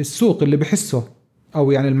 السوق اللي بحسه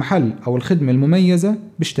أو يعني المحل أو الخدمة المميزة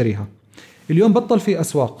بيشتريها. اليوم بطل في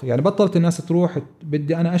أسواق، يعني بطلت الناس تروح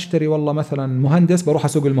بدي أنا أشتري والله مثلا مهندس بروح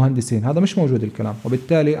أسوق المهندسين، هذا مش موجود الكلام.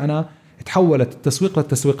 وبالتالي أنا تحولت التسويق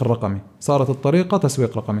للتسويق الرقمي، صارت الطريقة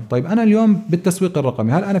تسويق رقمي. طيب أنا اليوم بالتسويق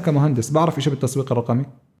الرقمي، هل أنا كمهندس بعرف إيش بالتسويق الرقمي؟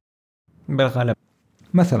 بالغالب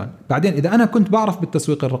مثلا. بعدين إذا أنا كنت بعرف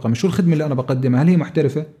بالتسويق الرقمي شو الخدمة اللي أنا بقدمها، هل هي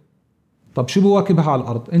محترفة؟ طب شو بواكبها على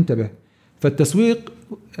الأرض؟ انتبه. فالتسويق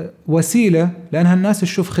وسيلة لأنها الناس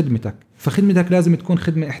تشوف خدمتك، فخدمتك لازم تكون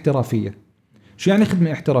خدمة احترافية. شو يعني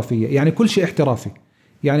خدمة احترافية؟ يعني كل شيء احترافي،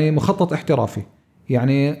 يعني مخطط احترافي،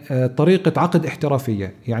 يعني طريقة عقد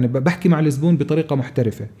احترافية، يعني بحكي مع الزبون بطريقة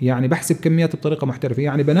محترفة، يعني بحسب كميات بطريقة محترفة،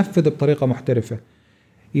 يعني بنفذ بطريقة محترفة،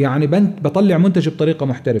 يعني بطلع منتج بطريقة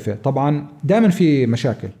محترفة. طبعا دائما في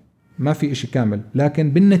مشاكل، ما في إشي كامل،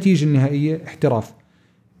 لكن بالنتيجة النهائية احتراف.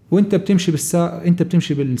 وانت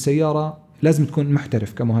بتمشي بالسيارة لازم تكون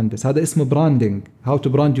محترف كمهندس. هذا اسمه براندنج، هاو تو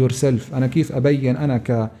براند يور سيلف. انا كيف ابين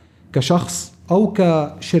انا كشخص او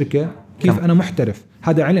كشركة كيف انا محترف.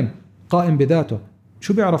 هذا علم قائم بذاته.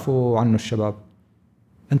 شو بيعرفوا عنه الشباب؟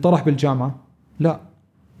 انطرح بالجامعة؟ لا.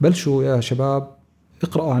 بلشوا يا شباب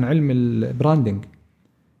اقرأوا عن علم البراندنج،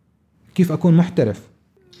 كيف اكون محترف،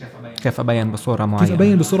 كيف ابين بصورة معينة، كيف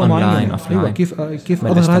ابين بصورة معينة. ايوه، كيف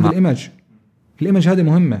اظهر هذا الايمج هذه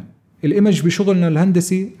مهمة. الايمج بشغلنا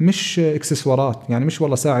الهندسي مش اكسسوارات، يعني مش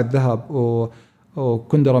والله ساعة ذهب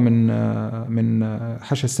وكندرة من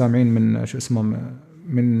حشا السامعين من شو اسمه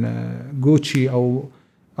من جوتشي او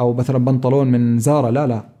مثلا بنطلون من زارا.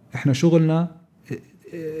 لا، احنا شغلنا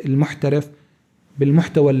المحترف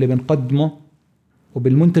بالمحتوى اللي بنقدمه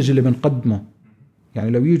وبالمنتج اللي بنقدمه. يعني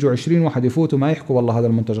لو يجوا 20 واحد يفوتوا ما يحكوا والله هذا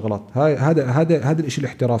المنتج غلط. هذا الاشي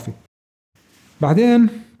الاحترافي. بعدين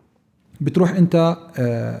بتروح انت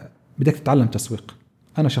بدك تتعلم تسويق.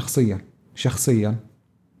 انا شخصيا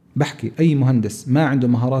بحكي اي مهندس ما عنده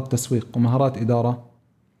مهارات تسويق ومهارات اداره،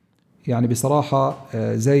 يعني بصراحه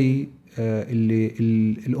زي اللي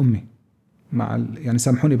الامي مع يعني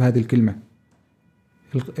سامحوني بهذه الكلمه.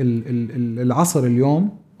 العصر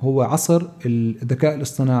اليوم هو عصر الذكاء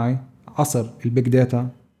الاصطناعي، عصر البيج داتا.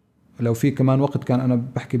 لو في كمان وقت كان انا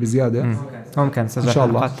بحكي بزياده ممكن نسجل ان شاء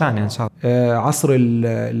الله حلقات ثانيه ان شاء الله. عصر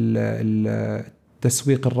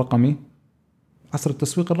التسويق الرقمي. عصر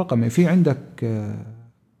التسويق الرقمي في عندك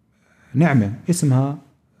نعمة اسمها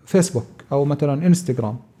فيسبوك أو مثلا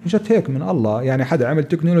إنستغرام، جت هيك من الله، يعني حدا عمل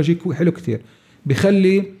تكنولوجي حلو كثير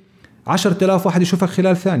بيخلي 10,000 واحد يشوفك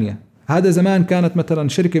خلال ثانية. هذا زمان كانت مثلا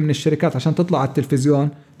شركة من الشركات عشان تطلع على التلفزيون،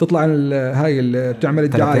 تطلع هاي اللي بتعمل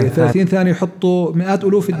الدعاية 30 ثانية يحطوا مئات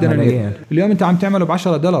ألوف الدنانير. اليوم أنت عم تعمله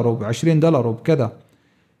 $10 $20 وبكذا.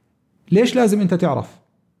 ليش لازم أنت تعرف؟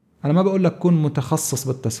 أنا ما بقول لك كن متخصص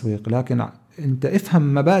بالتسويق، لكن أنت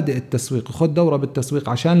افهم مبادئ التسويق وخذ دورة بالتسويق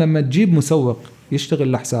عشان لما تجيب مسوق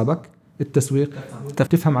يشتغل لحسابك التسويق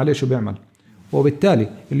تفهم عليه شو بيعمل. وبالتالي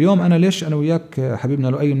اليوم أنا ليش أنا وياك حبيبنا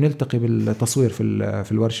لؤي نلتقي بالتصوير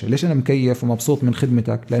في الورشة؟ ليش أنا مكيف ومبسوط من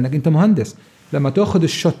خدمتك؟ لأنك أنت مهندس. لما تأخذ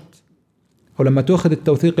الشوت أو لما تأخذ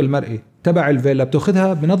التوثيق المرئي تبع الفيلا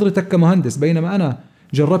بتأخذها بنظرتك كمهندس، بينما أنا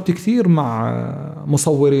جربت كثير مع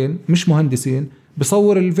مصورين مش مهندسين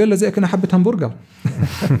بصور الفيلا زي كأنها حبة همبرجر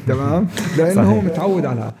تمام، لأنه هو متعود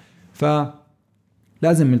على.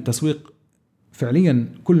 فلازم من التسويق فعليا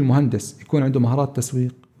كل مهندس يكون عنده مهارات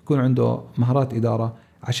تسويق، يكون عنده مهارات إدارة،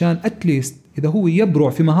 عشان أتليست إذا هو يبرع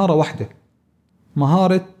في مهارة واحدة،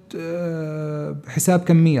 مهارة حساب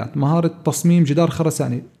كميات، مهارة تصميم جدار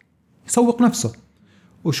خرساني، يسوق نفسه.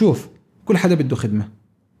 وشوف كل حدا بده خدمة.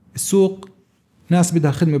 السوق ناس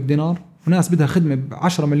بدها خدمة بدينار وناس بدها خدمة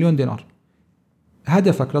ب10 مليون دينار.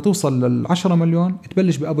 هدفك لتوصل لل10 مليون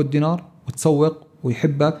تبلش بأبو الدينار وتسوق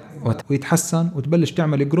ويحبك ويتحسن وتبلش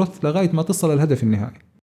تعمل جروث لغاية ما تصل للهدف النهائي.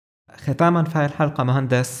 ختاما في هاي الحلقة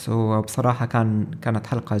مهندس، وبصراحة كانت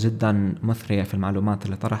حلقة جدا مثرية في المعلومات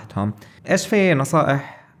اللي طرحتهم. إيش في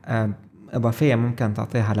نصائح إضافية ممكن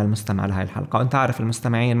تعطيها للمستمع لهاي الحلقة؟ وأنت عارف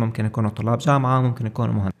المستمعين ممكن يكونوا طلاب جامعة، ممكن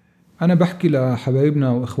يكونوا مهندس. أنا بحكي لحبايبنا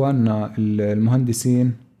وإخواننا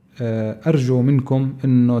المهندسين، أرجو منكم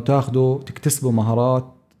إنه تكتسبوا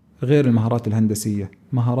مهارات غير المهارات الهندسية،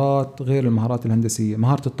 مهارات غير المهارات الهندسية،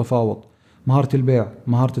 مهارة التفاوض، مهارة البيع،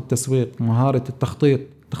 مهارة التسويق، مهارة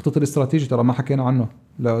التخطيط الاستراتيجي. ترى ما حكينا عنه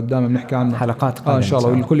لقدام، بنحكي عنه حلقات قادمة إن شاء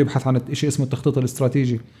الله. والكل يبحث عن شيء اسمه التخطيط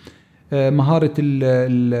الاستراتيجي. مهارة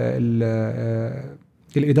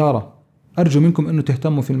الإدارة. أرجو منكم إنه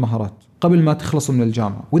تهتموا في المهارات قبل ما تخلصوا من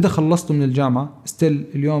الجامعة. وإذا خلصتوا من الجامعة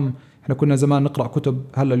اليوم إحنا كنا زمان نقرأ كتب،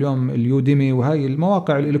 هلا اليوم اليوديمي وهاي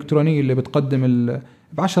المواقع الإلكترونية اللي بتقدم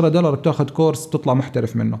 $10 بتاخد كورس بتطلع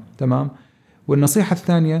محترف منه، تمام. والنصيحة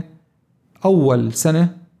الثانية، أول سنة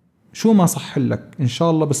شو ما صح لك إن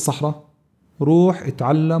شاء الله بالصحراء، روح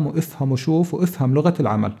اتعلم وافهم وشوف وافهم لغة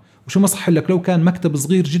العمل. وشو ما صح لك لو كان مكتب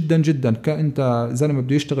صغير جدا جدا، كأنت زلمة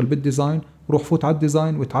بده يشتغل بالديزاين، روح فوت على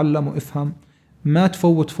الديزاين واتعلم وافهم. ما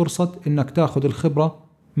تفوت فرصة إنك تاخذ الخبرة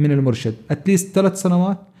من المرشد أتليست 3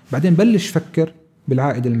 سنوات، بعدين بلش فكر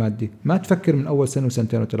بالعائد المادي. ما تفكر من أول سنة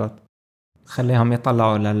وسنتين وثلاث، خليهم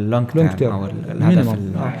يطلعوا لللونج تيرم أو الهدف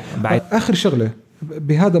البعيد. آخر شغلة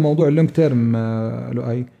بهذا موضوع اللونج تيرم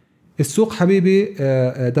لؤي، السوق حبيبي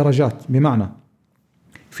درجات. بمعنى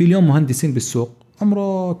في اليوم مهندسين بالسوق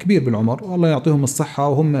عمره كبير بالعمر والله يعطيهم الصحة،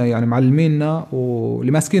 وهم يعني معلميننا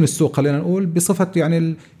واللي ماسكين السوق، خلينا نقول بصفة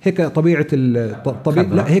يعني هيك طبيعة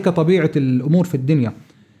لا هيك طبيعة الأمور في الدنيا.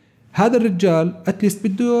 هذا الرجال أتليست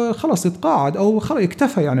بده خلاص يتقاعد أو خلاص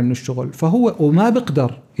يكتفى يعني من الشغل، فهو وما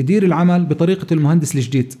بقدر يدير العمل بطريقة المهندس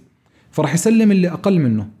الجديد، فرح يسلم اللي أقل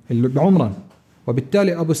منه اللي بعمرا.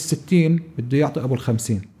 وبالتالي أبو 60 بده يعطي أبو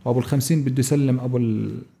 50، وأبو 50 بده يسلم أبو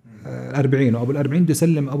 40، وأبو 40 بده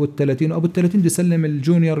يسلم أبو 30، وأبو 30 بده يسلم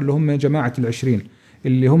الجونيور اللي هم جماعة 20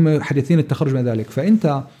 اللي هم حديثين التخرج من ذلك.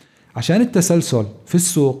 فأنت عشان التسلسل في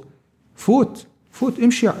السوق فوت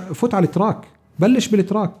امشي، فوت على التراك، بلش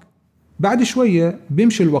بالتراك. بعد شوية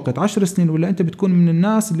بيمشي الوقت 10 سنين ولا أنت بتكون من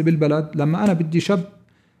الناس اللي بالبلد لما أنا بدي شاب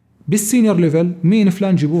بالسينيور ليفل مين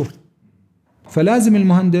فلان جيبوه. فلازم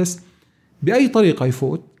المهندس بأي طريقة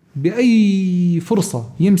يفوت، بأي فرصة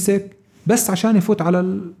يمسك، بس عشان يفوت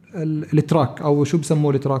على التراك أو شو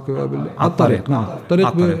بسموه التراك، على الطريق. نعم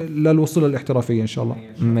الطريق للوصول للاحترافية إن شاء الله.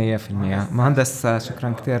 100%. مهندس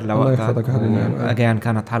شكرا كتير لوقتك، أجيان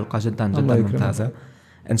كانت حلقة جدا ممتازة.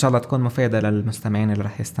 إن شاء الله تكون مفيدة للمستمعين اللي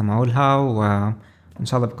رح يستمعوا لها، وإن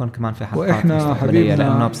شاء الله بكون كمان في حلقات مستقبلية،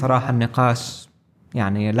 لأنه بصراحة النقاش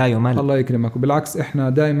يعني لا يمل. الله يكرمك. وبالعكس إحنا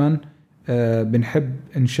دايما بنحب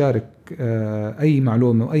نشارك أي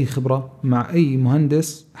معلومة وأي خبرة مع أي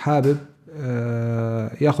مهندس حابب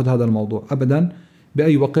ياخذ هذا الموضوع أبدا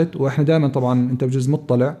بأي وقت. وإحنا دائما طبعا أنت بجوز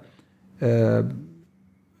مطلع،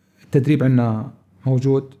 التدريب عندنا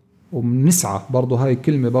موجود، وبنسعى برضو هاي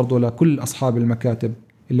كلمة برضو لكل أصحاب المكاتب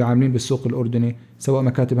اللي عاملين بالسوق الأردني، سواء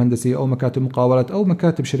مكاتب هندسية أو مكاتب مقاولات أو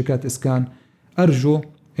مكاتب شركات إسكان. أرجو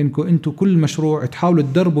إنكم أنتوا كل مشروع تحاولوا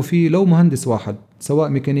تدربوا فيه لو مهندس واحد، سواء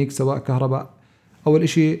ميكانيك سواء كهرباء. أول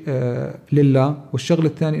إشي لله. والشغل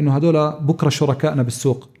الثاني إنه هدول بكرة شركائنا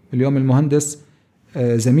بالسوق. اليوم المهندس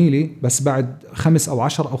زميلي، بس بعد 5 أو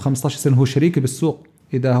 10 أو 15 سنة هو شريكي بالسوق.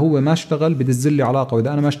 إذا هو ما اشتغل بدز لي علاقة،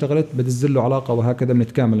 وإذا أنا ما اشتغلت بدز له علاقة، وهكذا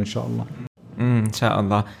بنتكامل إن شاء الله. إن شاء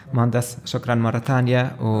الله. مهندس شكرا مرة تانية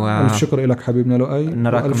ألف شكر لك حبيبنا لؤي،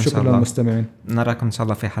 وألف شكر للمستمعين. نراكم إن شاء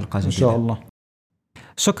الله في حلقة جديدة إن شاء الله.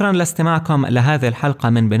 شكرا لاستماعكم لهذه الحلقة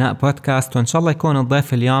من بناء بودكاست، وإن شاء الله يكون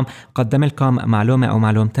الضيف اليوم قدم لكم معلومة أو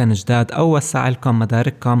معلومتين جداد، أو وسع لكم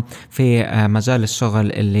مدارككم في مجال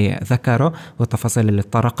الشغل اللي ذكره والتفاصيل اللي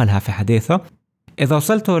اتطرق لها في حديثه. إذا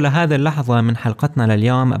وصلتوا لهذه اللحظة من حلقتنا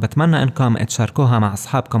لليوم، بتمنى أنكم تشاركوها مع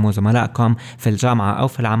أصحابكم وزملائكم في الجامعة أو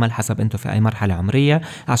في العمل حسب أنتوا في أي مرحلة عمرية،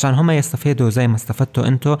 عشان هم يستفيدوا زي ما استفدتوا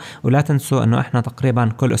أنتوا. ولا تنسوا أنه إحنا تقريبا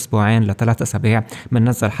كل أسبوعين ل3 أسابيع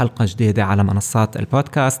بننزل حلقة جديدة على منصات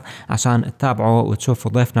البودكاست، عشان تتابعوا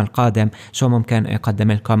وتشوفوا ضيفنا القادم شو ممكن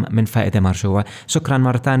يقدم لكم من فائدة مرجوة. شكرا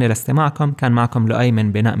مرة تانية لاستماعكم. كان معكم لؤي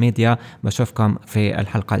من بناء ميديا. بشوفكم في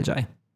الحلقة الجاية.